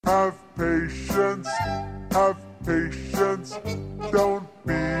Have patience, have patience. Don't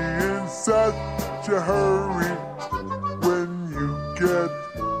be in such a hurry when you get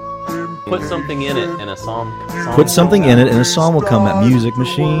impatient. Put something in it, and a song. Put something in it, and a song will come out. Music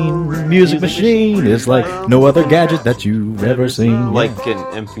Machine. Music Machine is like no other gadget that you've ever seen. Like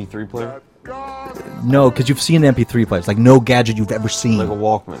an MP3 player? No, because you've seen MP3 players. Like no gadget you've ever seen. Like a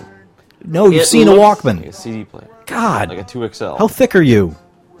Walkman? No, you've It seen a looks Walkman. Like a CD player? God. Like a 2XL? How thick are you?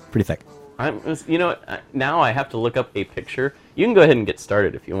 Pretty thick. You know what? Now I have to look up a picture. You can go ahead and get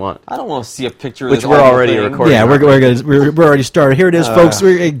started if you want. I don't want to see a picture of Which this we're awful already thing. recording. Yeah, we're already started. Here it is, folks.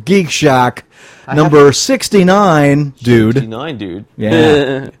 We're at Geek Shock, number 69, dude. 69, dude.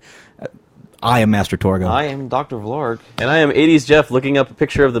 Yeah. I am Master Torgo. I am Dr. Vlarg. And I am 80s Jeff looking up a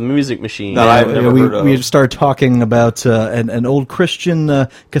picture of the Music Machine. No, I've never heard of. We started talking about an old Christian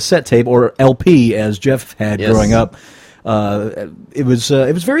cassette tape, or LP, as Jeff had Yes. growing up. It was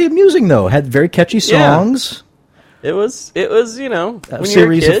very amusing, though. Had very catchy songs. It was you know, A when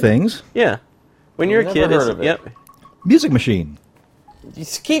series you're a kid, of things. Yeah. When you're a Never kid, heard of it. Yep. Music Machine. You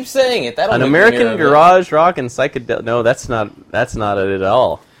just keep saying it. That'll An make me American hear of it. garage rock and psychedelic. No, that's not it at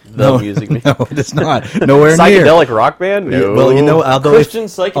all. The Music Machine. No, it's not. Nowhere near. Psychedelic rock band? No. Well, you know, although Christian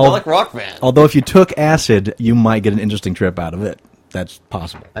psychedelic rock band. although if you took acid, you might get an interesting trip out of it. That's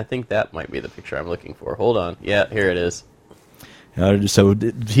possible. I think that might be the picture I'm looking for. Hold on. Yeah, here it is. So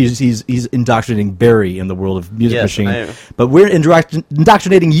he's indoctrinating Barry in the world of Music Yes, Machine. I am. But we're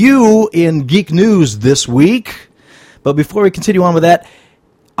indoctrinating you in geek news this week. But before we continue on with that,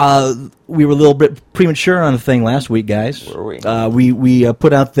 we were a little bit premature on the thing last week, guys. Were we? We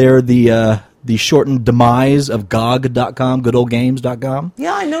put out there the shortened demise of GOG.com, goodoldgames.com.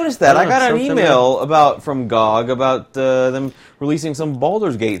 Yeah, I noticed that. I got an something email from GOG about them releasing some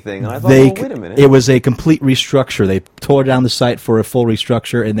Baldur's Gate thing. And I thought, well, wait a minute. It was a complete restructure. They tore down the site for a full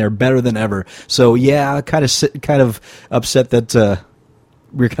restructure, and they're better than ever. So yeah, kind of upset that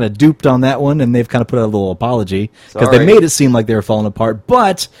we were kind of duped on that one, and they've kind of put out a little apology because they Sorry. made it seem like they were falling apart.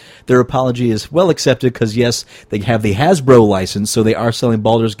 But their apology is well accepted because yes, they have the Hasbro license, so they are selling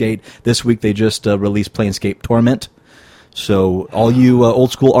Baldur's Gate. This week they just released Planescape Torment. So all you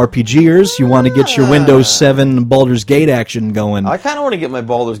old school RPGers, you want to get your Windows 7 Baldur's Gate action going. I kind of want to get my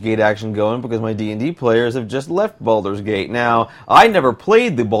Baldur's Gate action going because my D&D players have just left Baldur's Gate. Now, I never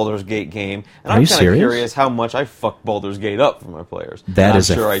played the Baldur's Gate game, and Are I'm you kind of serious? curious how much I fucked Baldur's Gate up for my players. That And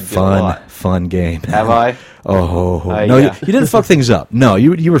is I'm sure a I did a lot. fun game. Have I? Oh, no, yeah. you didn't fuck things up. No,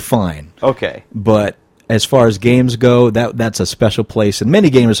 you were fine. Okay. But as far as games go, that's a special place in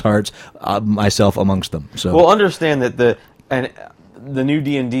many gamers' hearts, myself amongst them. So, Well, understand that the new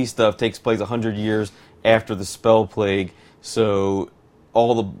D&D stuff takes place 100 years after the Spell Plague, so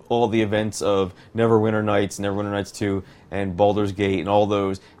all the events of Neverwinter Nights, Neverwinter Nights 2, and Baldur's Gate, and all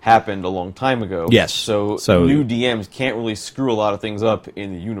those happened a long time ago. Yes. So new DMs can't really screw a lot of things up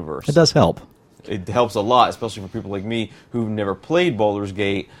in the universe. it does help. It helps a lot, especially for people like me who've never played Baldur's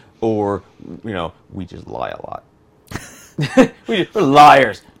Gate, or, we just lie a lot. We're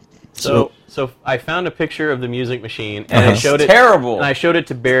liars. So I found a picture of the Music Machine, and I It's showed it. terrible. And I showed it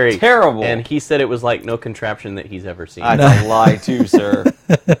to Barry. Terrible. And he said it was like no contraption that he's ever seen. That's a lie, too, sir.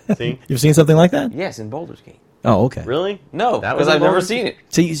 See? You've seen something like that? Yes, in Baldur's Gate. Oh, okay. Really? No, That was because I've in never Baldur's seen it.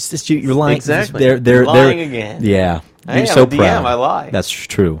 See, you're lying. Exactly. They're Lying again. Yeah. I You're am so a DM, proud. I lie. That's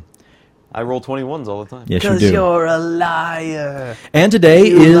true. I roll 21s all the time. Yes, you do. you're a liar. And today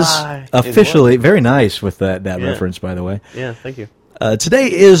You is lie. officially very nice with that reference, by the way. Yeah, thank you. Today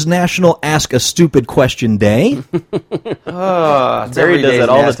is National Ask a Stupid Question Day. It's Barry every does day that is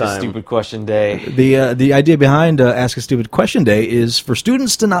all an the Ask a time. Stupid question day. The idea behind Ask a Stupid Question Day is for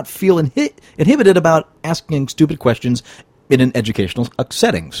students to not feel inhibited about asking stupid questions in an educational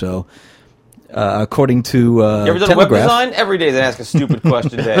setting. So, according to You ever done web Telegraph, design? Every day is an Ask a Stupid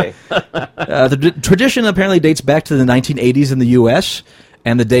question day. the tradition apparently dates back to the 1980s in the U.S.,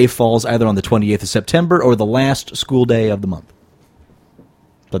 and the day falls either on the 28th of September or the last school day of the month.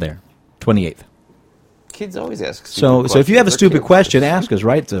 So there, 28th. Kids always ask stupid So questions. if you have a They're stupid kids. question, ask us.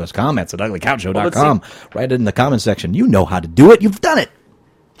 Write to us. Comments at uglycouchshow.com. Well, Write it in the comment section. You know how to do it. You've done it.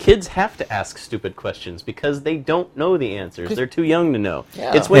 Kids have to ask stupid questions because they don't know the answers. They're too young to know.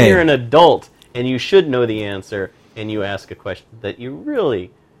 Yeah. It's when Hey. you're an adult and you should know the answer and you ask a question that you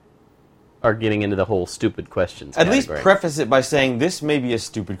really are getting into the whole stupid questions At least category. preface it by saying, this may be a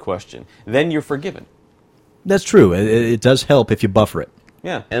stupid question. Then you're forgiven. That's true. It does help if you buffer it.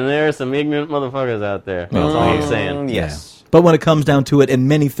 Yeah. And there are some ignorant motherfuckers out there. That's all I'm saying. Yes. But when it comes down to it, in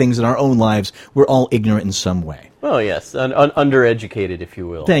many things in our own lives, we're all ignorant in some way. Well, yes, undereducated, if you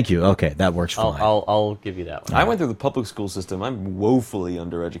will. Thank you. Okay, that works fine. I'll give you that one. I went through the public school system. I'm woefully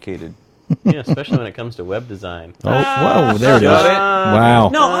undereducated. Yeah, especially when it comes to web design. Oh, whoa, there it is. Got it. Wow.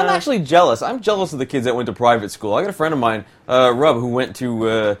 No, I'm actually jealous. I'm jealous of the kids that went to private school. I got a friend of mine, Rub, who went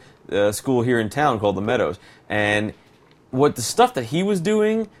to school here in town called the Meadows. And what the stuff that he was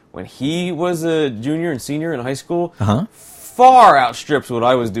doing when he was a junior and senior in high school far outstrips what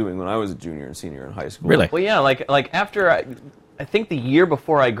I was doing when I was a junior and senior in high school. Really? Well, yeah, like after I think the year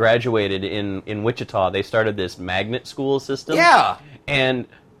before I graduated in Wichita, they started this magnet school system. Yeah. And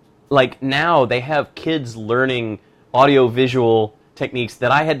like now they have kids learning audio-visual techniques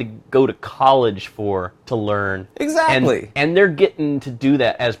that I had to go to college for to learn. Exactly. And they're getting to do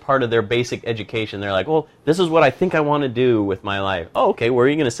that as part of their basic education. They're like, well, this is what I think I want to do with my life. Oh, okay, where are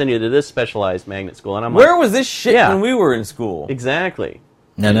you going to send you to this specialized magnet school? And I'm Where like, was this shit Yeah. when we were in school? exactly.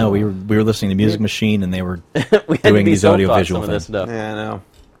 No, we were listening to Music Machine, and they were We had to doing be these self-taught audio-visual some of this things. stuff. Yeah, I know.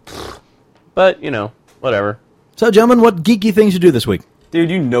 But, you know, whatever. So, gentlemen, what geeky things you do this week? Dude,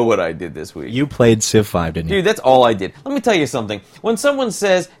 you know what I did this week. You played Civ 5, didn't you? Dude, that's all I did. Let me tell you something. When someone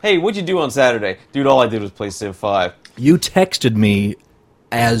says, hey, what'd you do on Saturday? Dude, all I did was play Civ 5. You texted me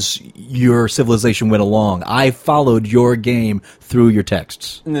as your Civilization went along. I followed your game through your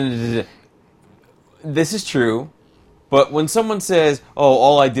texts. This is true, but when someone says, oh,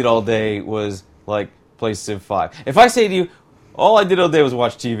 all I did all day was, like, play Civ 5. If I say to you, all I did all day was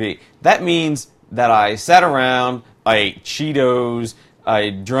watch TV, that means that I sat around, I ate Cheetos,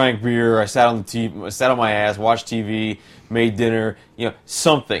 I drank beer, I sat on the TV, sat on my ass, watched TV, made dinner,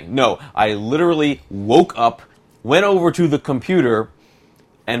 something. No, I literally woke up, went over to the computer,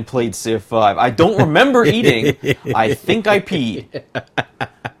 and played Civ 5. I don't remember eating. I think I peed.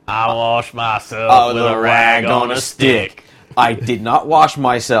 I wash myself with a rag on a stick. I did not wash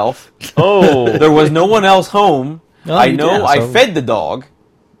myself. Oh. There was no one else home. Oh, I know yeah, I so- fed the dog.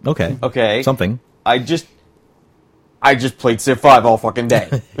 Okay. Okay. Something. I just played Civ 5 all fucking day.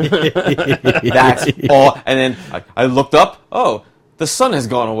 That's all. And then I looked up. Oh, the sun has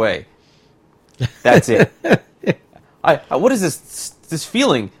gone away. That's it. What is this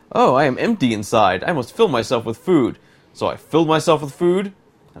feeling? Oh, I am empty inside. I must fill myself with food. So I filled myself with food,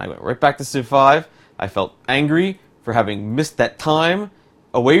 and I went right back to Civ 5. I felt angry for having missed that time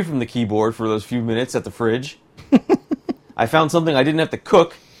away from the keyboard for those few minutes at the fridge. I found something I didn't have to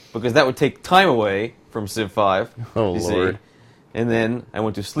cook, because that would take time away from Civ 5. Oh, you see. Lord. And then I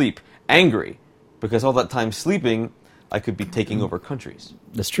went to sleep, angry, because all that time sleeping, I could be taking over countries.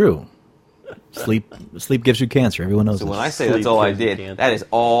 That's true. Sleep gives you cancer. Everyone knows So this. when I say Sleep that's all I gives you did, cancer. that is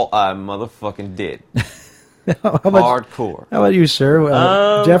all I motherfucking did. How about Hardcore. you,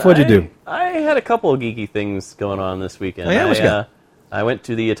 sir? Jeff, what'd you do? I had a couple of geeky things going on this weekend. Oh, yeah? What's good? I went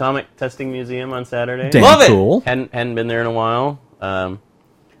to the Atomic Testing Museum on Saturday. Damn Love it! cool. Hadn't been there in a while.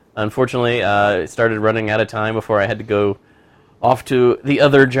 Unfortunately, it started running out of time before I had to go off to the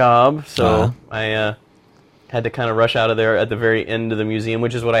other job, so I had to kind of rush out of there at the very end of the museum,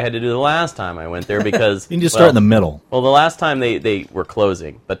 which is what I had to do the last time I went there because You can just start in the middle. Well, the last time they were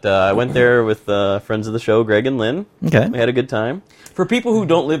closing, but I went there with friends of the show, Greg and Lynn. Okay. We had a good time. For people who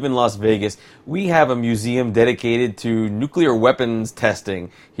don't live in Las Vegas, we have a museum dedicated to nuclear weapons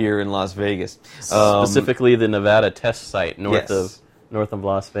testing here in Las Vegas. Specifically, the Nevada test site north Yes. of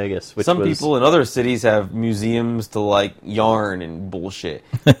Las Vegas. Which Some was, people in other cities have museums to, like, yarn and bullshit.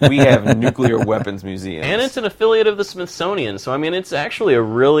 We have nuclear weapons museums. and it's an affiliate of the Smithsonian, so I mean, it's actually a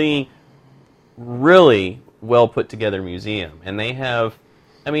really, really well put together museum, and they have,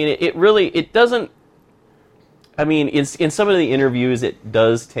 I mean, it doesn't. I mean, in some of the interviews, it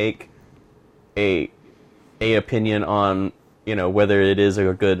does take a opinion on whether it is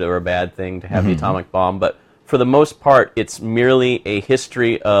a good or a bad thing to have the atomic bomb, but for the most part, it's merely a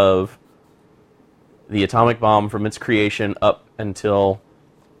history of the atomic bomb from its creation up until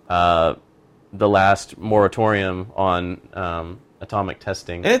the last moratorium on atomic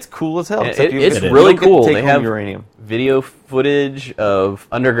testing. And it's cool as hell. It- except you- it's you really don't get to cool. take They home have uranium. video footage of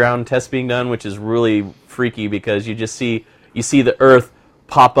underground tests being done, which is really freaky because you see the Earth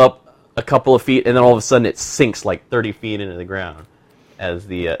pop up a couple of feet, and then all of a sudden it sinks like 30 feet into the ground as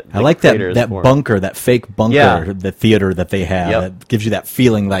the I like crater is that formed. bunker, that fake bunker, Yeah. the theater that they have. Yep. That gives you that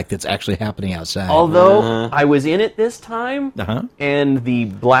feeling like it's actually happening outside. Although I was in it this time, Uh-huh. and the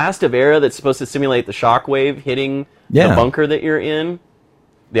blast of air that's supposed to simulate the shock wave hitting Yeah. the bunker that you're in,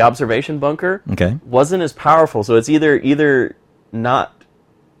 the observation bunker, Okay. wasn't as powerful. So it's either not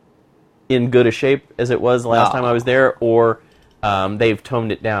in good a shape as it was last time I was there, or They've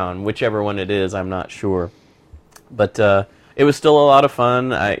toned it down. Whichever one it is, I'm not sure. But it was still a lot of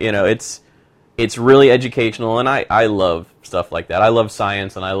fun. It's really educational, and I love stuff like that. I love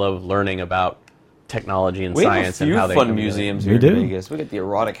science, and I love learning about technology and science and how they fun come museums together. here in We do. Vegas. We got the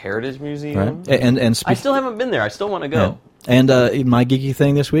Erotic Heritage Museum. Right. And I still haven't been there. I still want to go. And my geeky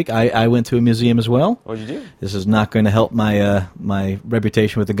thing this week, I went to a museum as well. What'd you do? This is not going to help my my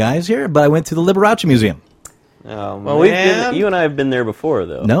reputation with the guys here, but I went to the Liberace Museum. Oh, Well, you and I have been there before,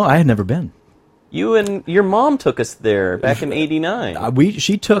 though. No, I had never been. You and your mom took us there back in '89.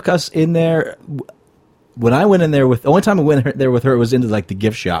 She took us in there. When I went in there the only time I went there with her was into like the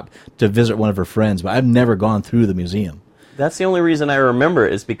gift shop to visit one of her friends, but I've never gone through the museum. That's the only reason I remember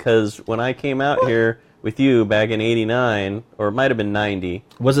it, is because when I came out here with you back in '89, or it might have been '90.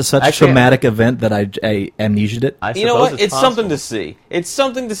 Was it such a Actually, traumatic event that I amnesia'd it? I You know suppose what? It's something possible. to see. It's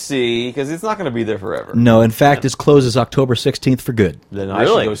something to see because it's not going to be there forever. No, in fact, it closes October 16th for good. Then I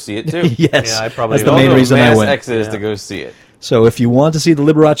Really? should go see it too. Yes, Yeah, I probably that's the don't main go. reason I Mass went. exodus Yeah. to go see it. So if you want to see the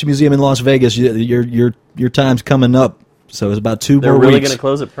Liberace Museum in Las Vegas, your time's coming up. So it's about 2 They're more really weeks. going to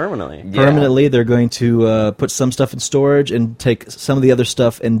close it permanently. Yeah. Permanently, they're going to put some stuff in storage and take some of the other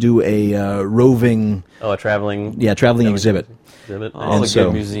stuff and do a roving, Oh, a traveling traveling exhibit. exhibit. All And the so-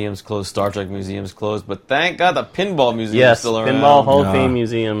 good museums closed. Star Trek museums closed, but thank God the Pinball Museum is Yes, still around. Pinball Hall of Ah. Fame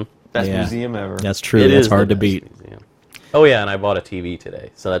Museum. Best Yeah. museum ever. That's true. It That's is hard the to best beat. museum. Oh yeah, and I bought a TV today,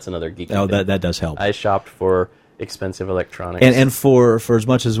 so that's another geeky Oh, thing. that does help. I shopped for expensive electronics. And for as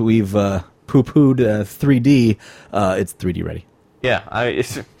much as we've poo-pooed 3D, it's 3D ready. yeah,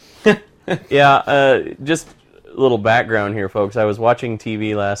 just a little background here, folks. I was watching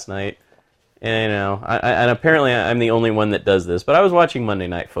TV last night, and and apparently I'm the only one that does this, but I was watching Monday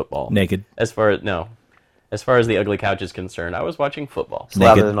Night Football. Naked. As far as the ugly couch is concerned, I was watching football.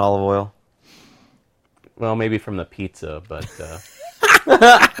 Slather Naked. than olive oil. Well, maybe from the pizza, but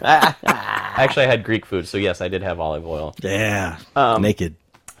actually I had Greek food, so yes, I did have olive oil. Yeah. Naked.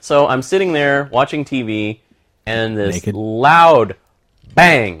 So I'm sitting there watching TV, and this Naked. loud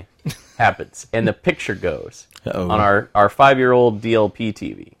bang happens, and the picture goes Uh-oh. on our 5-year-old DLP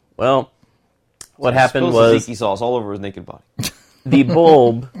TV. Well, what happened Spills was tzatziki sauce all over his naked body. the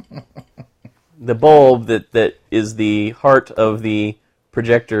bulb that is the heart of the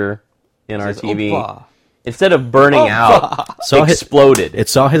projector in our Says, TV, "Opa." instead of burning out, Saw his- exploded. It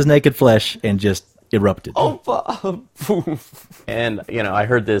saw his naked flesh and just erupted. Opa. And, I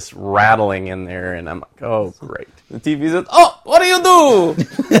heard this rattling in there, and I'm like, oh, great. The TV says, "Oh, what do you do?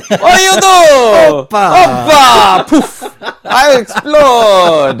 What do you do? Opa! Poof! I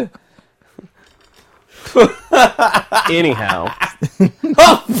explode! Anyhow.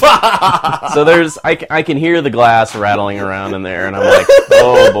 So I can hear the glass rattling around in there, and I'm like,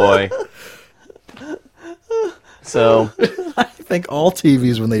 oh, boy. So, I think all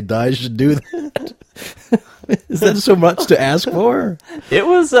TVs, when they die, should do that. Is that so much to ask for? it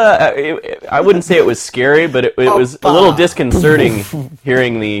was, I wouldn't say it was scary, but it was a little disconcerting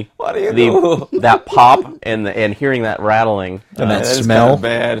hearing What do you do? that pop and hearing that rattling. And that is smell? kinda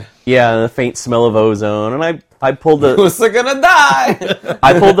bad. Yeah, the faint smell of ozone, and I pulled the Who's gonna die?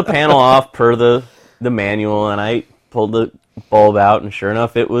 I pulled the panel off per the manual, and I pulled the bulb out, and sure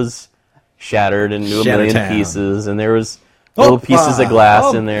enough, it was shattered into a million Shattertown. pieces, and there was little pieces of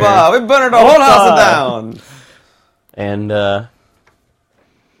glass in there. Opa, we burned the whole house down. And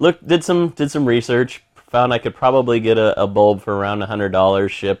did some research, found I could probably get a bulb for around $100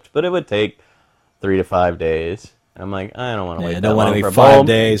 shipped, but it would take 3 to 5 days. I'm like, I don't want to wait I that don't want long to for wait a 5 bulb.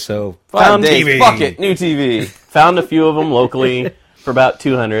 days, so... 5 days. TV. Fuck it. New TV. Found a few of them locally for about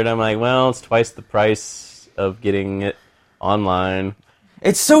 $200. I'm like, well, it's twice the price of getting it online.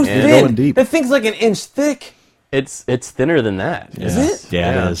 It's so Yeah. thin. Going deep. The thing's like an inch thick. It's thinner than that. Is it?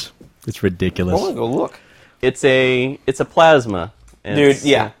 Yeah, it is. It's I ridiculous. want to go look. It's a plasma. And Dude, it's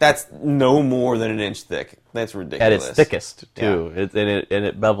yeah, that's no more than an inch thick. That's at ridiculous. its thickest too. And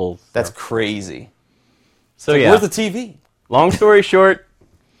it bevels. That's crazy. so yeah. Where's the TV? Long story short,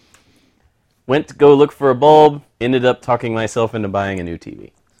 went to go look for a bulb. Ended up talking myself into buying a new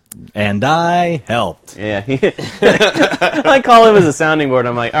TV. And I helped. Yeah, I call him as a sounding board.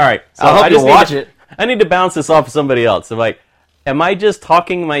 I'm like, all right, so I'll help I you just watch need it. I need to bounce this off of somebody else. So like, am I just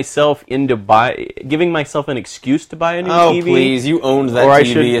talking myself into giving myself an excuse to buy a new Oh, TV? please. You owned that Or I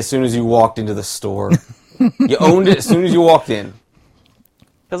TV should- as soon as you walked into the store. You owned it as soon as you walked in.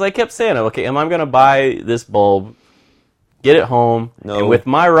 Because I kept saying, okay, am I going to buy this bulb, get it home, No. and with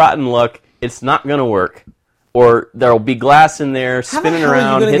my rotten luck, it's not going to work, or there'll be glass in there How the spinning hell are you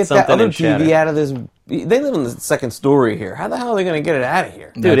around, gonna hit get that something other and shatter. TV out of this They live in the second story here. How the hell are they going to get it out of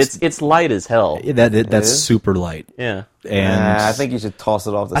here? Dude, it's light as hell. That's is? super light. Yeah. And I think you should toss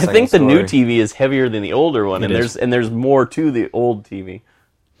it off the I second think the story. new TV is heavier than the older one, It is. there's more to the old TV.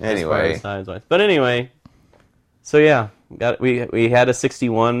 Anyway. As far as size-wise. But anyway, so yeah, we had a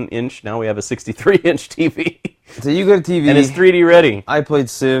 61-inch, now we have a 63-inch TV. So you got a TV. And it's 3D ready. I played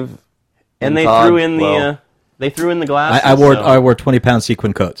Civ. And they Todd, threw in the well, they threw in the glasses. I wore so- 20-pound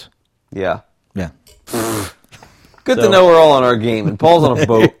sequin coats. Yeah. Yeah. Good So- to know we're all on our game. And Paul's on a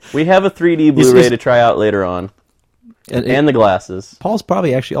boat. We have a 3D He's- Blu-ray to try out later on. And the glasses, Paul's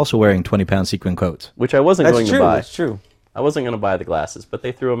probably actually also wearing 20-pound sequin coats. which I wasn't That's going true. to buy. That's true. I wasn't going to buy the glasses, but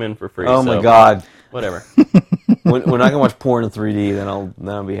they threw them in for free. Oh so my god. Whatever. When I can watch porn in 3D, then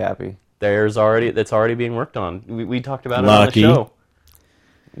I'll be happy. That's already being worked on. We talked about Lucky. it on the show.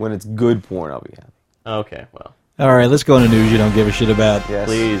 When it's good porn, I'll be happy. Okay, well, All right, let's go into news you don't give a shit about. Yes.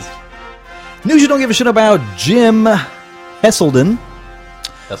 please. News you don't give a shit about. Jim Hesselden.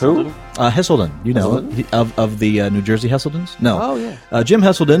 Who? Hesselden, you know, Hesselden? of the New Jersey Hesseldens? No. Oh, yeah. Jim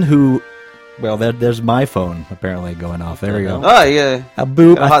Hesselden, who, well, there's my phone apparently going off. There we go. Oh, yeah.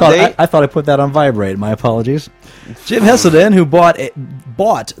 Boop. Got a hot date? I thought I put that on vibrate. My apologies. Jim Hesselden, who bought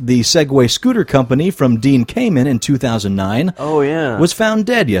the Segway scooter company from Dean Kamen in 2009, Oh yeah. was found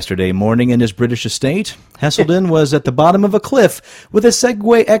dead yesterday morning in his British estate. Hesselden was at the bottom of a cliff with a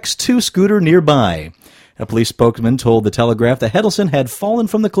Segway X2 scooter nearby. A police spokesman told The Telegraph that Hesselden had fallen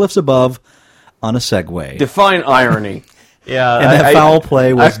from the cliffs above on a Segway. Define irony. yeah. And that foul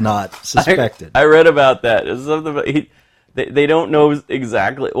play was not suspected. I read about that. It's something about, they don't know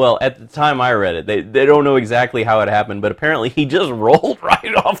exactly. Well, at the time I read it, they don't know exactly how it happened, but apparently he just rolled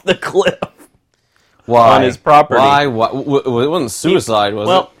right off the cliff. Why? On his property. Why? It wasn't suicide, was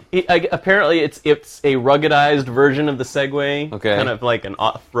Well, apparently it's a ruggedized version of the Segway. Okay. Kind of like an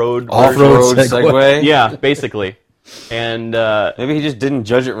off-road it? version. Off-road Off-road Segway. Segway? Yeah, basically. And Maybe he just didn't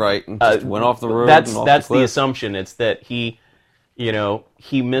judge it right and just went off the road. that's and off that's the the cliff. assumption. It's that he User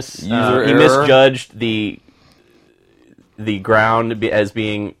he error? misjudged the ground as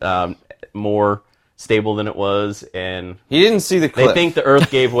being more stable than it was, and He didn't see the cliff. they think the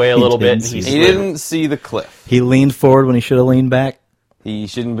earth gave way a little bit, and didn't he see He slid. didn't see the cliff. He leaned forward when he should have leaned back. He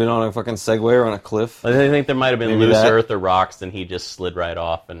shouldn't have been on a fucking Segway or on a cliff. I think there might have been Maybe loose that. earth or rocks, and he just slid right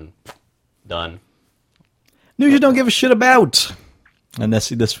off and done. News you don't give a shit about. And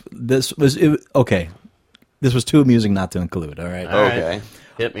this was okay. This was too amusing not to include. All right. All right. Okay.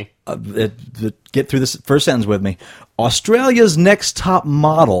 Hit me. Get through this first sentence with me. Australia's Next Top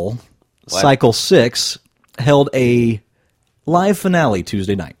Model, What? Cycle 6, held a live finale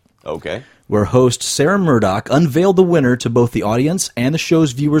Tuesday night, Okay. where host Sarah Murdoch unveiled the winner to both the audience and the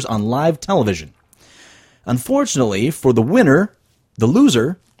show's viewers on live television. Unfortunately for the winner, the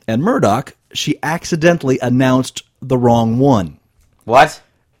loser, and Murdoch, she accidentally announced the wrong one What?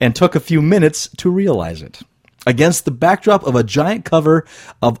 and took a few minutes to realize it. Against the backdrop of a giant cover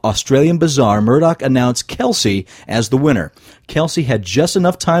of Australian Bazaar, Murdoch announced Kelsey as the winner. Kelsey had just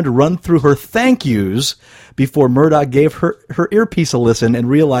enough time to run through her thank yous before Murdoch gave her earpiece a listen and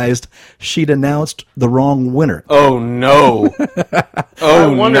realized she'd announced the wrong winner. Oh no. I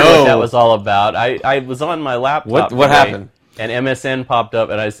Oh wondered no. what that was all about. I was on my laptop. What today, happened? And MSN popped up,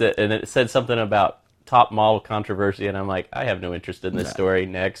 and it said something about top model controversy, and I'm like, I have no interest in this story.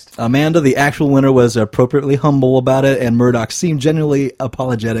 Next. Amanda, the actual winner, was appropriately humble about it, and Murdoch seemed genuinely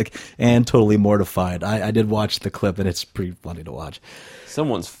apologetic and totally mortified. I did watch the clip, and it's pretty funny to watch.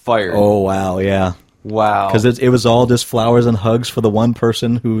 Someone's fired. Oh, wow, yeah. Wow. Because it was all just flowers and hugs for the one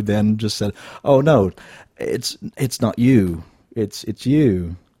person who then just said, "Oh no, it's not you, it's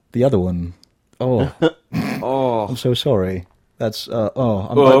you, the other one." Oh, Oh. I'm so sorry. That's I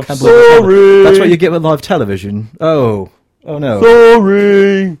I'm can't believe sorry. that's what you get with live television. Oh no.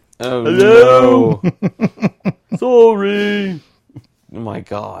 Sorry. Oh Hello? no. Sorry. Oh my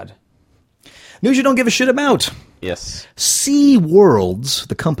god. News you don't give a shit about. Yes. Sea Worlds,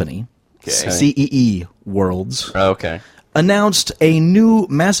 the company, Okay. CEE Worlds, Okay. announced a new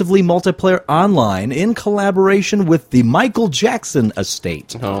massively multiplayer online in collaboration with the Michael Jackson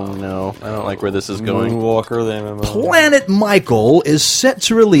estate. Oh no, I don't like where this is going. Moonwalker, the MMO. Planet Michael is set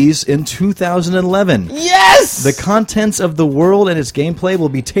to release in 2011. Yes! The contents of the world and its gameplay will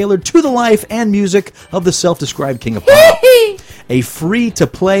be tailored to the life and music of the self-described King of Pop. A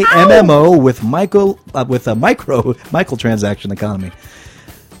free-to-play MMO with a microtransaction economy.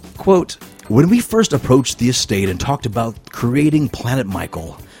 Quote, "When we first approached the estate and talked about creating Planet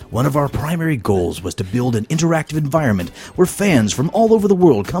Michael, One of our primary goals was to build an interactive environment where fans from all over the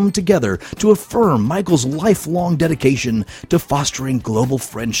world come together to affirm Michael's lifelong dedication to fostering global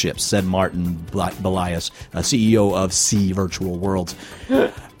friendships, said Martin Belias, CEO of C Virtual Worlds.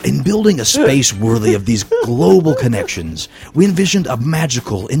 In building a space worthy of these global connections, we envisioned a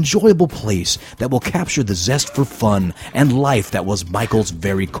magical, enjoyable place that will capture the zest for fun and life that was Michael's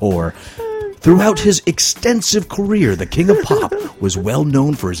very core. Throughout his extensive career, the King of Pop was well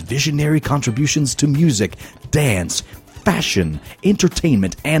known for his visionary contributions to music, dance, fashion,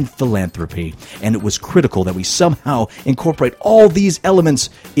 entertainment, and philanthropy, and it was critical that we somehow incorporate all these elements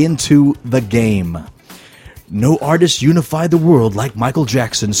into the game. No artist unified the world like Michael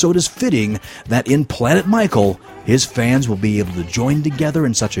Jackson, so it is fitting that in Planet Michael, his fans will be able to join together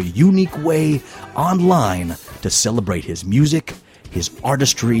in such a unique way online to celebrate his music, his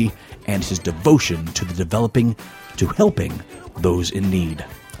artistry, and his devotion to helping those in need.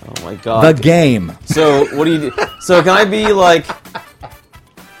 Oh my god. The game. So what do you do? So can I be like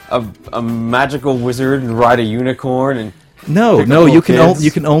a magical wizard and ride a unicorn and No, pick up you little can kids?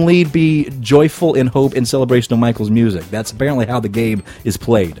 you can only be joyful in hope in celebration of Michael's music. That's apparently how the game is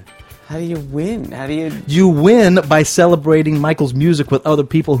played. How do you win? How do you You win by celebrating Michael's music with other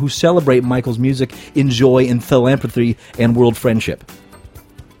people who celebrate Michael's music in joy and philanthropy and world friendship.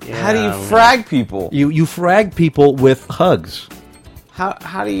 how do you frag people? You frag people with hugs.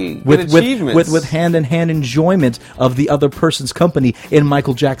 How do you get With achievements? with hand-in-hand enjoyment of the other person's company in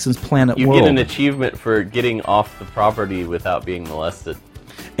Michael Jackson's Planet You World. get an achievement for getting off the property without being molested.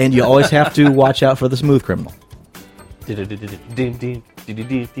 And you always have to watch out for the smooth criminal. Yeah,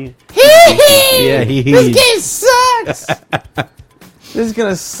 Yeah, This game sucks. This is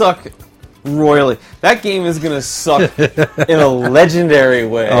gonna suck royally. That game is gonna suck in a legendary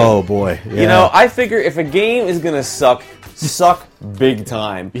way. Oh boy. Yeah. You know, I figure if a game is gonna suck big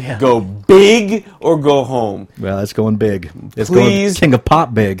time. Yeah. Go big or go home. Well, it's going big. It's Please. going King of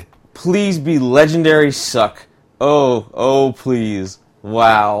Pop big. Please be legendary suck. Oh, please.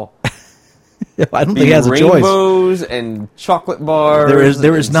 Wow. I don't Be think he has a choice. rainbows and chocolate bars.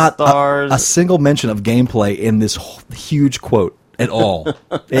 There is and not stars. a single mention of gameplay in this huge quote at all.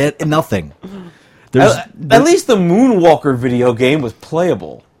 Nothing. At least the Moonwalker video game was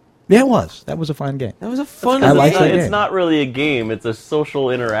playable. Yeah, it was. That was a fine game. That was a fun I game. like that game. It's not really a game. It's a social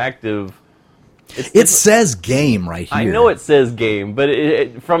interactive. It says game right here. I know it says game,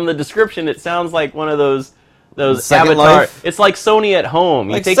 but from the description, it sounds like one of those Second avatar. Life? It's like Sony at home.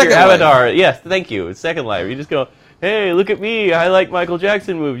 You Like take your Second Life. avatar. Yes, thank you. It's Second Life. You just go, hey, look at me. I like Michael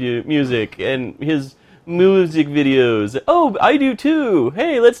Jackson music and his music videos. Oh, I do too.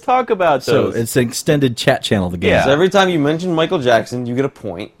 Hey, let's talk about So those. it's an extended chat channel, the game. Yeah. So every time you mention Michael Jackson, you get a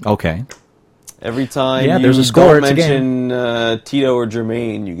point. Okay. Every time Yeah, you there's a score, don't it's a mention Tito or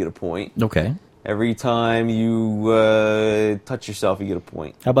Jermaine, you get a point. Okay. Every time you touch yourself, you get a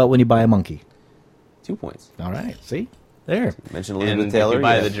point. How about when you buy a monkey? 2 points. All right. See? There. Mention and Elizabeth if Taylor. you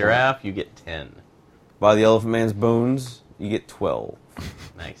buy you the get giraffe, you get 10. Buy the Elephant Man's bones, you get 12.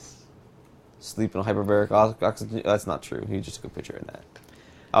 Nice. Sleep in a hyperbaric oxygen. That's not true. He just took a picture of that.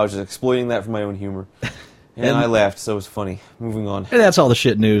 I was just exploiting that for my own humor. And I laughed, so it was funny. Moving on. And that's all the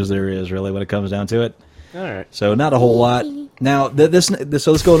shit news there is, really, when it comes down to it. All right. So not a whole lot. Now,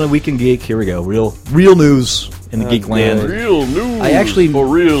 so let's go on a Weekend Geek. Here we go. Real news in the geek land. Real news. I actually for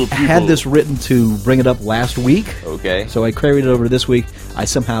real people. had this written to bring it up last week. Okay. So I carried it over to this week. I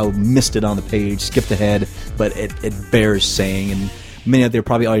somehow missed it on the page, skipped ahead, but it bears saying, and many of you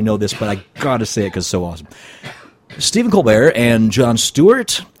probably already know this, but I gotta say it because it's so awesome. Stephen Colbert and Jon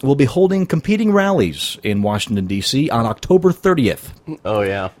Stewart will be holding competing rallies in Washington, D.C. on October 30th. Oh,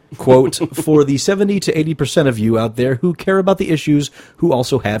 yeah. Quote, for the 70 to 80% of you out there who care about the issues, who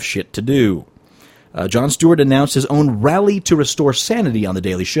also have shit to do. Jon Stewart announced his own rally to restore sanity on The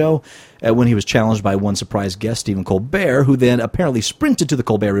Daily Show when he was challenged by one surprise guest, Stephen Colbert, who then apparently sprinted to the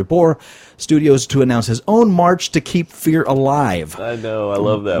Colbert Report studios to announce his own march to keep fear alive. I know. I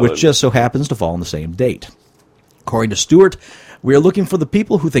love that Which one. just so happens to fall on the same date. According to Stewart, we are looking for the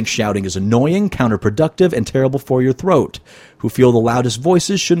people who think shouting is annoying, counterproductive, and terrible for your throat, who feel the loudest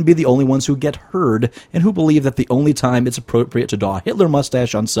voices shouldn't be the only ones who get heard, and who believe that the only time it's appropriate to draw a Hitler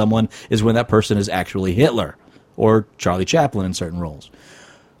mustache on someone is when that person is actually Hitler, or Charlie Chaplin in certain roles.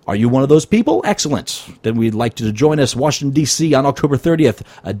 Are you one of those people? Excellent. Then we'd like you to join us, Washington, D.C. on October 30th,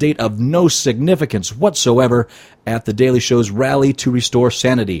 a date of no significance whatsoever, at The Daily Show's Rally to Restore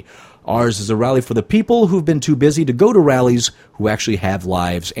Sanity. Ours is a rally for the people who've been too busy to go to rallies, who actually have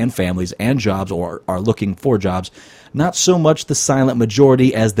lives and families and jobs or are looking for jobs. Not so much the silent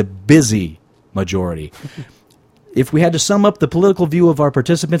majority as the busy majority. If we had to sum up the political view of our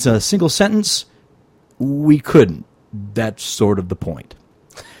participants in a single sentence, we couldn't. That's sort of the point.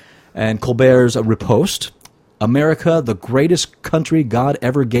 And Colbert's riposte: America, the greatest country God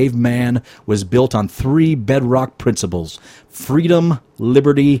ever gave man, was built on 3 bedrock principles: freedom,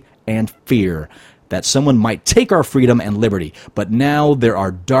 liberty, and fear. That someone might take our freedom and liberty, but now there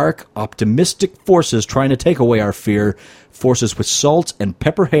are dark, optimistic forces trying to take away our fear, forces with salt and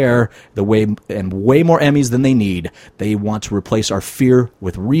pepper hair, way more Emmys than they need. They want to replace our fear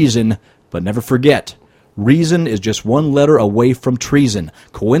with reason, but never forget, reason is just one letter away from treason.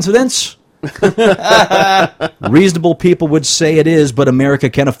 Coincidence? Reasonable people would say it is, but America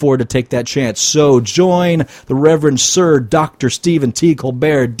can't afford to take that chance. So join the Reverend Sir Dr. Stephen T.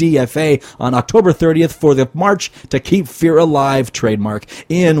 Colbert, DFA, on October 30th for the March to Keep Fear Alive trademark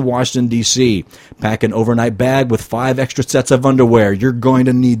in Washington, D.C. Pack an overnight bag with 5 extra sets of underwear. You're going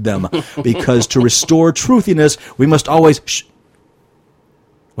to need them, because to restore truthiness, we must always... Shh.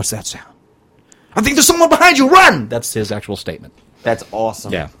 What's that sound? I think there's someone behind you. Run! That's his actual statement. That's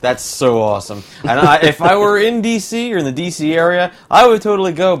awesome. Yeah. That's so awesome. And if I were in D.C. or in the D.C. area, I would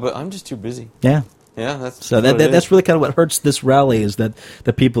totally go, but I'm just too busy. Yeah. Yeah, that's So that's really kind of what hurts this rally, is that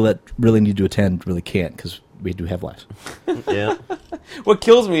the people that really need to attend really can't, because we do have lives. Yeah. What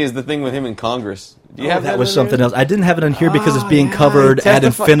kills me is the thing with him in Congress. Do you have That that was in something there? else. I didn't have it on here because it's being yeah, covered he ad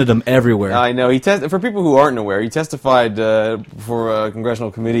testified- infinitum everywhere. I know. For people who aren't aware, he testified before a congressional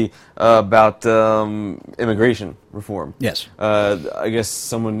committee about immigration reform. Yes. I guess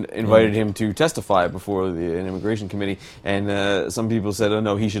someone invited him to testify before an immigration committee, and some people said, "Oh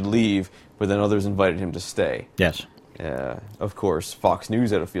no, he should leave," but then others invited him to stay. Yes. Of course, Fox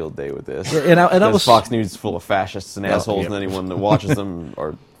News had a field day with this. And I Because was Fox News is full of fascists and assholes, yeah. and anyone that watches them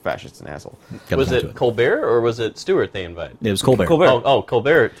are fascists and assholes. Was it Colbert or was it Stewart they invited? It was Colbert. Colbert. Oh,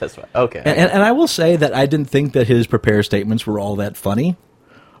 Colbert testified. Okay. And I will say that I didn't think that his prepared statements were all that funny,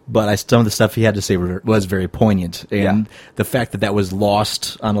 but some of the stuff he had to say was very poignant. And the fact that was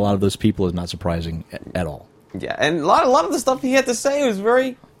lost on a lot of those people is not surprising at all. Yeah, and a lot of the stuff he had to say was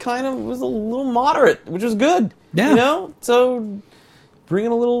was a little moderate, which was good. Yeah. You know? So,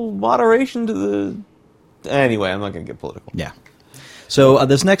 bringing a little moderation to the... Anyway, I'm not going to get political. Yeah. So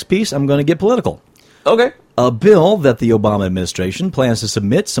this next piece, I'm going to get political. Okay. A bill that the Obama administration plans to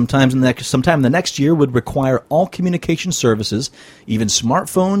submit sometime in the next year would require all communication services, even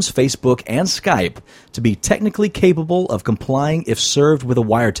smartphones, Facebook, and Skype, to be technically capable of complying if served with a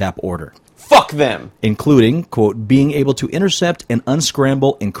wiretap order, Fuck them! including, quote, being able to intercept and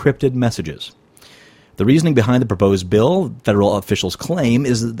unscramble encrypted messages. The reasoning behind the proposed bill, federal officials claim,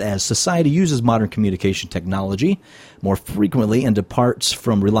 is that as society uses modern communication technology more frequently and departs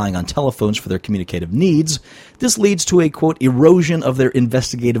from relying on telephones for their communicative needs, this leads to a, quote, erosion of their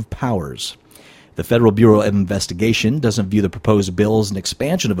investigative powers. The Federal Bureau of Investigation doesn't view the proposed bill as an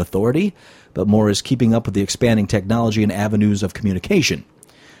expansion of authority, but more as keeping up with the expanding technology and avenues of communication.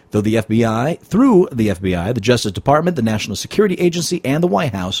 Through the FBI, the Justice Department, the National Security Agency, and the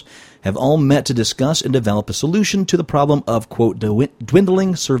White House have all met to discuss and develop a solution to the problem of, quote,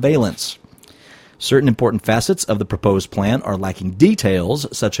 dwindling surveillance. Certain important facets of the proposed plan are lacking details,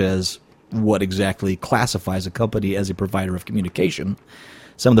 such as what exactly classifies a company as a provider of communication.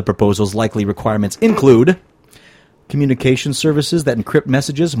 Some of the proposal's likely requirements include communication services that encrypt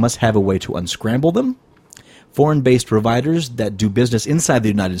messages must have a way to unscramble them. Foreign-based providers that do business inside the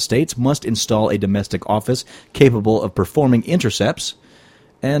United States must install a domestic office capable of performing intercepts.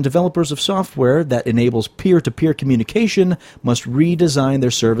 And developers of software that enables peer-to-peer communication must redesign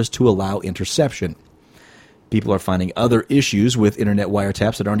their service to allow interception. People are finding other issues with Internet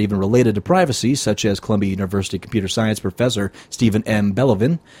wiretaps that aren't even related to privacy, such as Columbia University computer science professor Stephen M.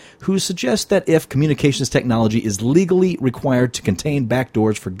 Bellovin, who suggests that if communications technology is legally required to contain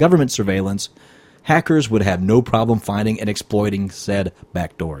backdoors for government surveillance, hackers would have no problem finding and exploiting said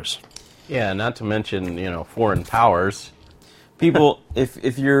backdoors. Yeah, not to mention, foreign powers. People,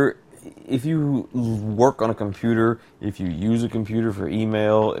 if you work on a computer, if you use a computer for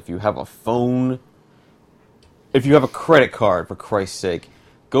email, if you have a phone, if you have a credit card, for Christ's sake,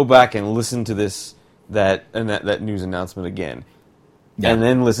 go back and listen to that news announcement again. Yeah. And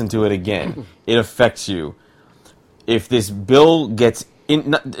then listen to it again. It affects you. If this bill gets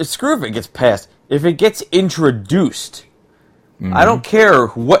screw if it gets passed. If it gets introduced, I don't care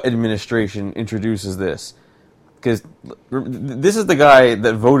what administration introduces this. Because this is the guy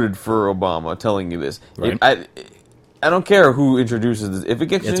that voted for Obama telling you this. Right. I don't care who introduces this. If it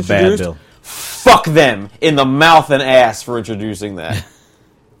gets It's a bad introduced, bill. fuck them in the mouth and ass for introducing that.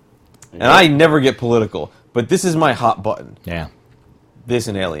 And I never get political, but this is my hot button. Yeah. This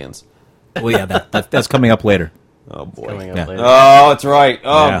and aliens. Well, yeah, that's coming up later. Oh boy. Coming up Yeah. later. Oh, that's right.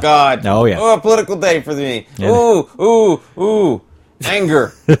 Oh Yeah. God. Oh, yeah. Oh, a political day for me. Yeah. Ooh.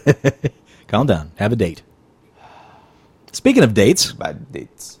 Anger. Calm down. Have a date. Speaking of dates, Bad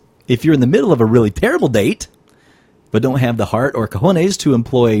dates. if you're in the middle of a really terrible date, but don't have the heart or cojones to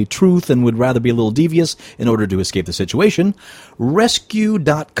employ truth and would rather be a little devious in order to escape the situation, rescue.me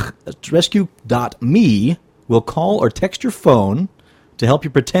will call or text your phone to help you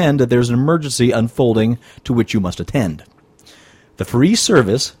pretend that there's an emergency unfolding to which you must attend. The free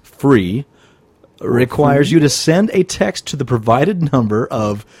service, requires you to send a text to the provided number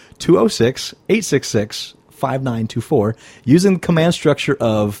of 206-866-5924 using the command structure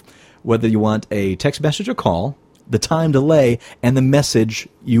of whether you want a text message or call, the time delay, and the message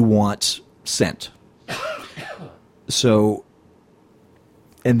you want sent. So,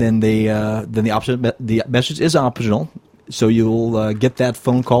 and then the message is optional, so you'll get that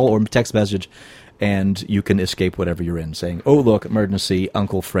phone call or text message, and you can escape whatever you're in, saying, "Oh, look, emergency!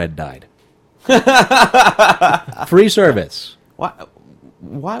 Uncle Fred died." Free service.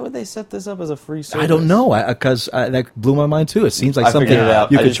 Why would they set this up as a free service? I don't know, because that blew my mind too. It seems like I something figured it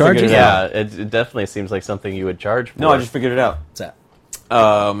out. you I could just charge. figured it Yeah, it definitely seems like something you would charge for. No, I just figured it out. What's that?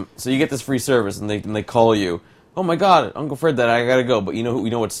 So you get this free service, and they call you. Oh my God, Uncle Fred, that I gotta go. But you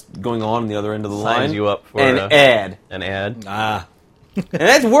know what's going on the other end of the line? Signs you up for an ad, an ad. and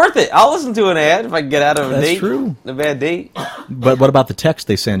that's worth it. I'll listen to an ad if I can get out of a That's date. true. A bad date. But what about the text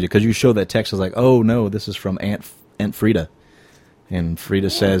they send you? Because you show that text is like, "Oh no, this is from Aunt Frida," and Frida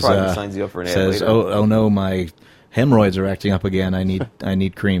says, probably signs you up for an ad says, later. "Oh no, my hemorrhoids are acting up again. I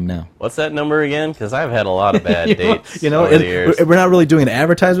need cream now." What's that number again? Because I've had a lot of bad dates You know, over the years. we're not really doing an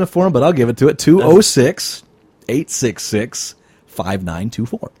advertisement for them, but I'll give it to it.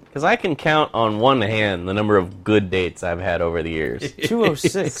 206-866-5924. Because I can count on one hand the number of good dates I've had over the years.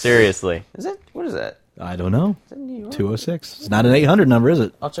 206. Seriously. Is it? What is that? I don't know. Is that New York? 206. It's not an 800 number, is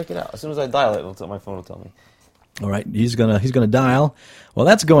it? I'll check it out. As soon as I dial it, my phone will tell me. All right, he's gonna dial. Well,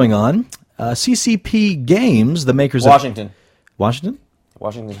 that's going on. CCP Games, the makers Washington. of Washington.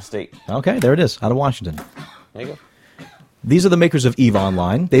 State. Okay, there it is, out of Washington. There you go. These are the makers of EVE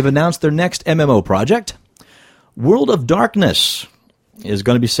Online. They've announced their next MMO project. World of Darkness is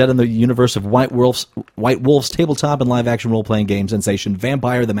going to be set in the universe of White Wolf's tabletop and live-action role-playing game sensation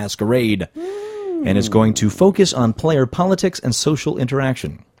Vampire the Masquerade, and it's going to focus on player politics and social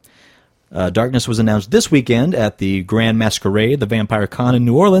interaction. Darkness was announced this weekend at the Grand Masquerade, the Vampire Con in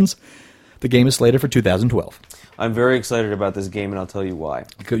New Orleans. The game is slated for 2012. I'm very excited about this game, and I'll tell you why.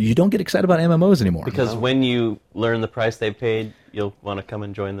 You don't get excited about MMOs anymore. Because when you learn the price they paid, you'll want to come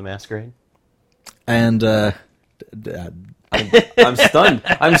and join the masquerade. And I'm stunned.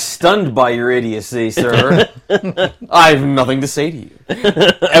 I'm stunned by your idiocy, sir. I have nothing to say to you.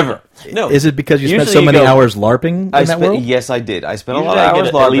 Ever. No. is it because you spent Usually so you many go- hours LARPing in I that spent, world? Yes, I did. I spent a Usually lot of I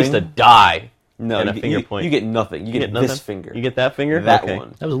hours get LARPing. at least a die No, and a you, finger you, point. you get nothing. You get nothing? this finger. You get that finger? That Okay.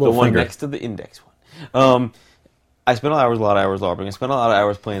 one. That was a little the one finger. next to the index one. I spent a lot of hours LARPing. I spent a lot of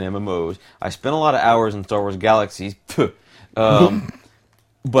hours playing MMOs. I spent a lot of hours in Star Wars Galaxies. But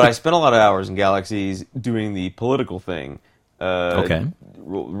I spent a lot of hours in Galaxies doing the political thing. Okay.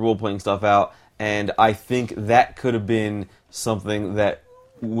 Role-playing stuff out. And I think that could have been something that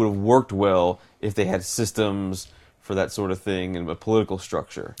would have worked well if they had systems for that sort of thing and a political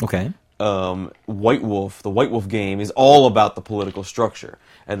structure. Okay. The White Wolf game is all about the political structure,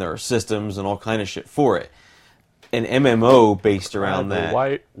 and there are systems and all kind of shit for it. An MMO based around The that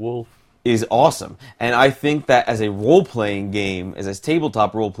White Wolf. is awesome, and I think that as a role-playing game, as a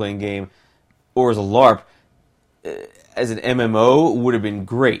tabletop role-playing game, or as a LARP, as an MMO would have been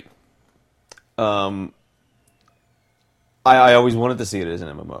great. I always wanted to see it as an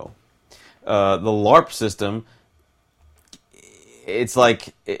MMO. The LARP system, it's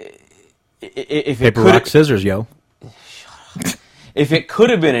like if it Paper, could rock, scissors, yo. if it could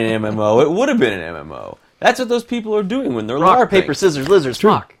have been an MMO, it would have been an MMO. That's what those people are doing when they're Rock, LARPing. paper, scissors, lizards,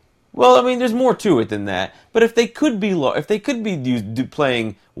 fuck. Well, I mean, there's more to it than that. But if they could be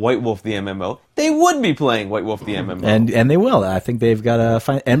playing White Wolf the MMO, they would be playing White Wolf the MMO. And they will. I think they've got to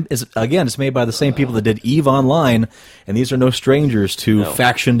find. And it's made by the same people that did EVE Online, and these are no strangers to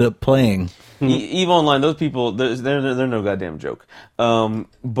factioned playing. EVE Online, those people, they're no goddamn joke.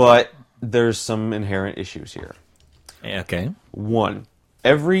 But there's some inherent issues here. Okay. One,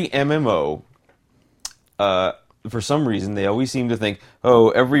 every MMO, for some reason, they always seem to think,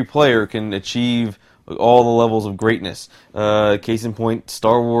 every player can achieve all the levels of greatness. Case in point,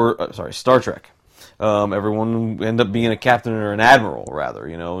 Star Trek. Everyone end up being a captain or an admiral, rather,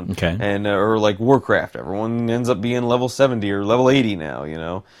 you know. Okay. And or like Warcraft, everyone ends up being level 70 or level 80 now, you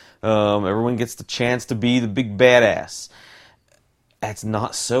know. Everyone gets the chance to be the big badass. That's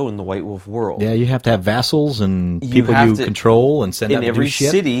not so in the White Wolf world. Yeah, you have to have vassals and You people have you to- control and send out In to every do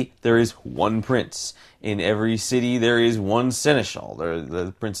shit. city, there is one prince. In every city, there is one seneschal.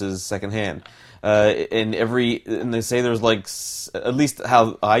 The prince's second hand. And they say there's like at least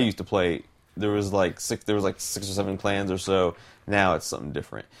how I used to play. There was like 6 or 7 clans or so. Now it's something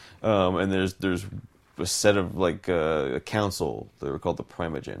different. And there's a set of like a council. They were called the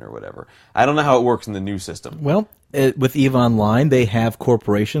Primogen or whatever. I don't know how it works in the new system. Well, with EVE Online, they have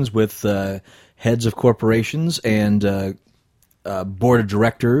corporations with heads of corporations and board of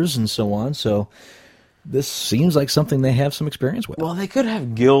directors and so on. So this seems like something they have some experience with. Well, they could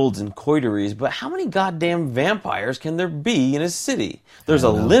have guilds and coteries, but how many goddamn vampires can there be in a city? There's a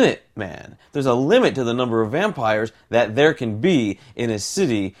limit, man. There's a limit to the number of vampires that there can be in a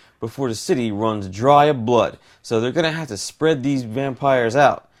city before the city runs dry of blood. So they're going to have to spread these vampires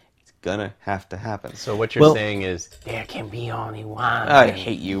out. It's going to have to happen. So what you're Well- saying is there can be only one. I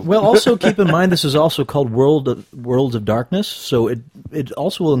hate you. Well, also keep in mind this is also called Worlds of Darkness, so it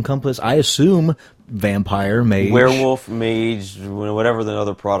also will encompass, I assume, vampire, mage, Werewolf, mage, whatever the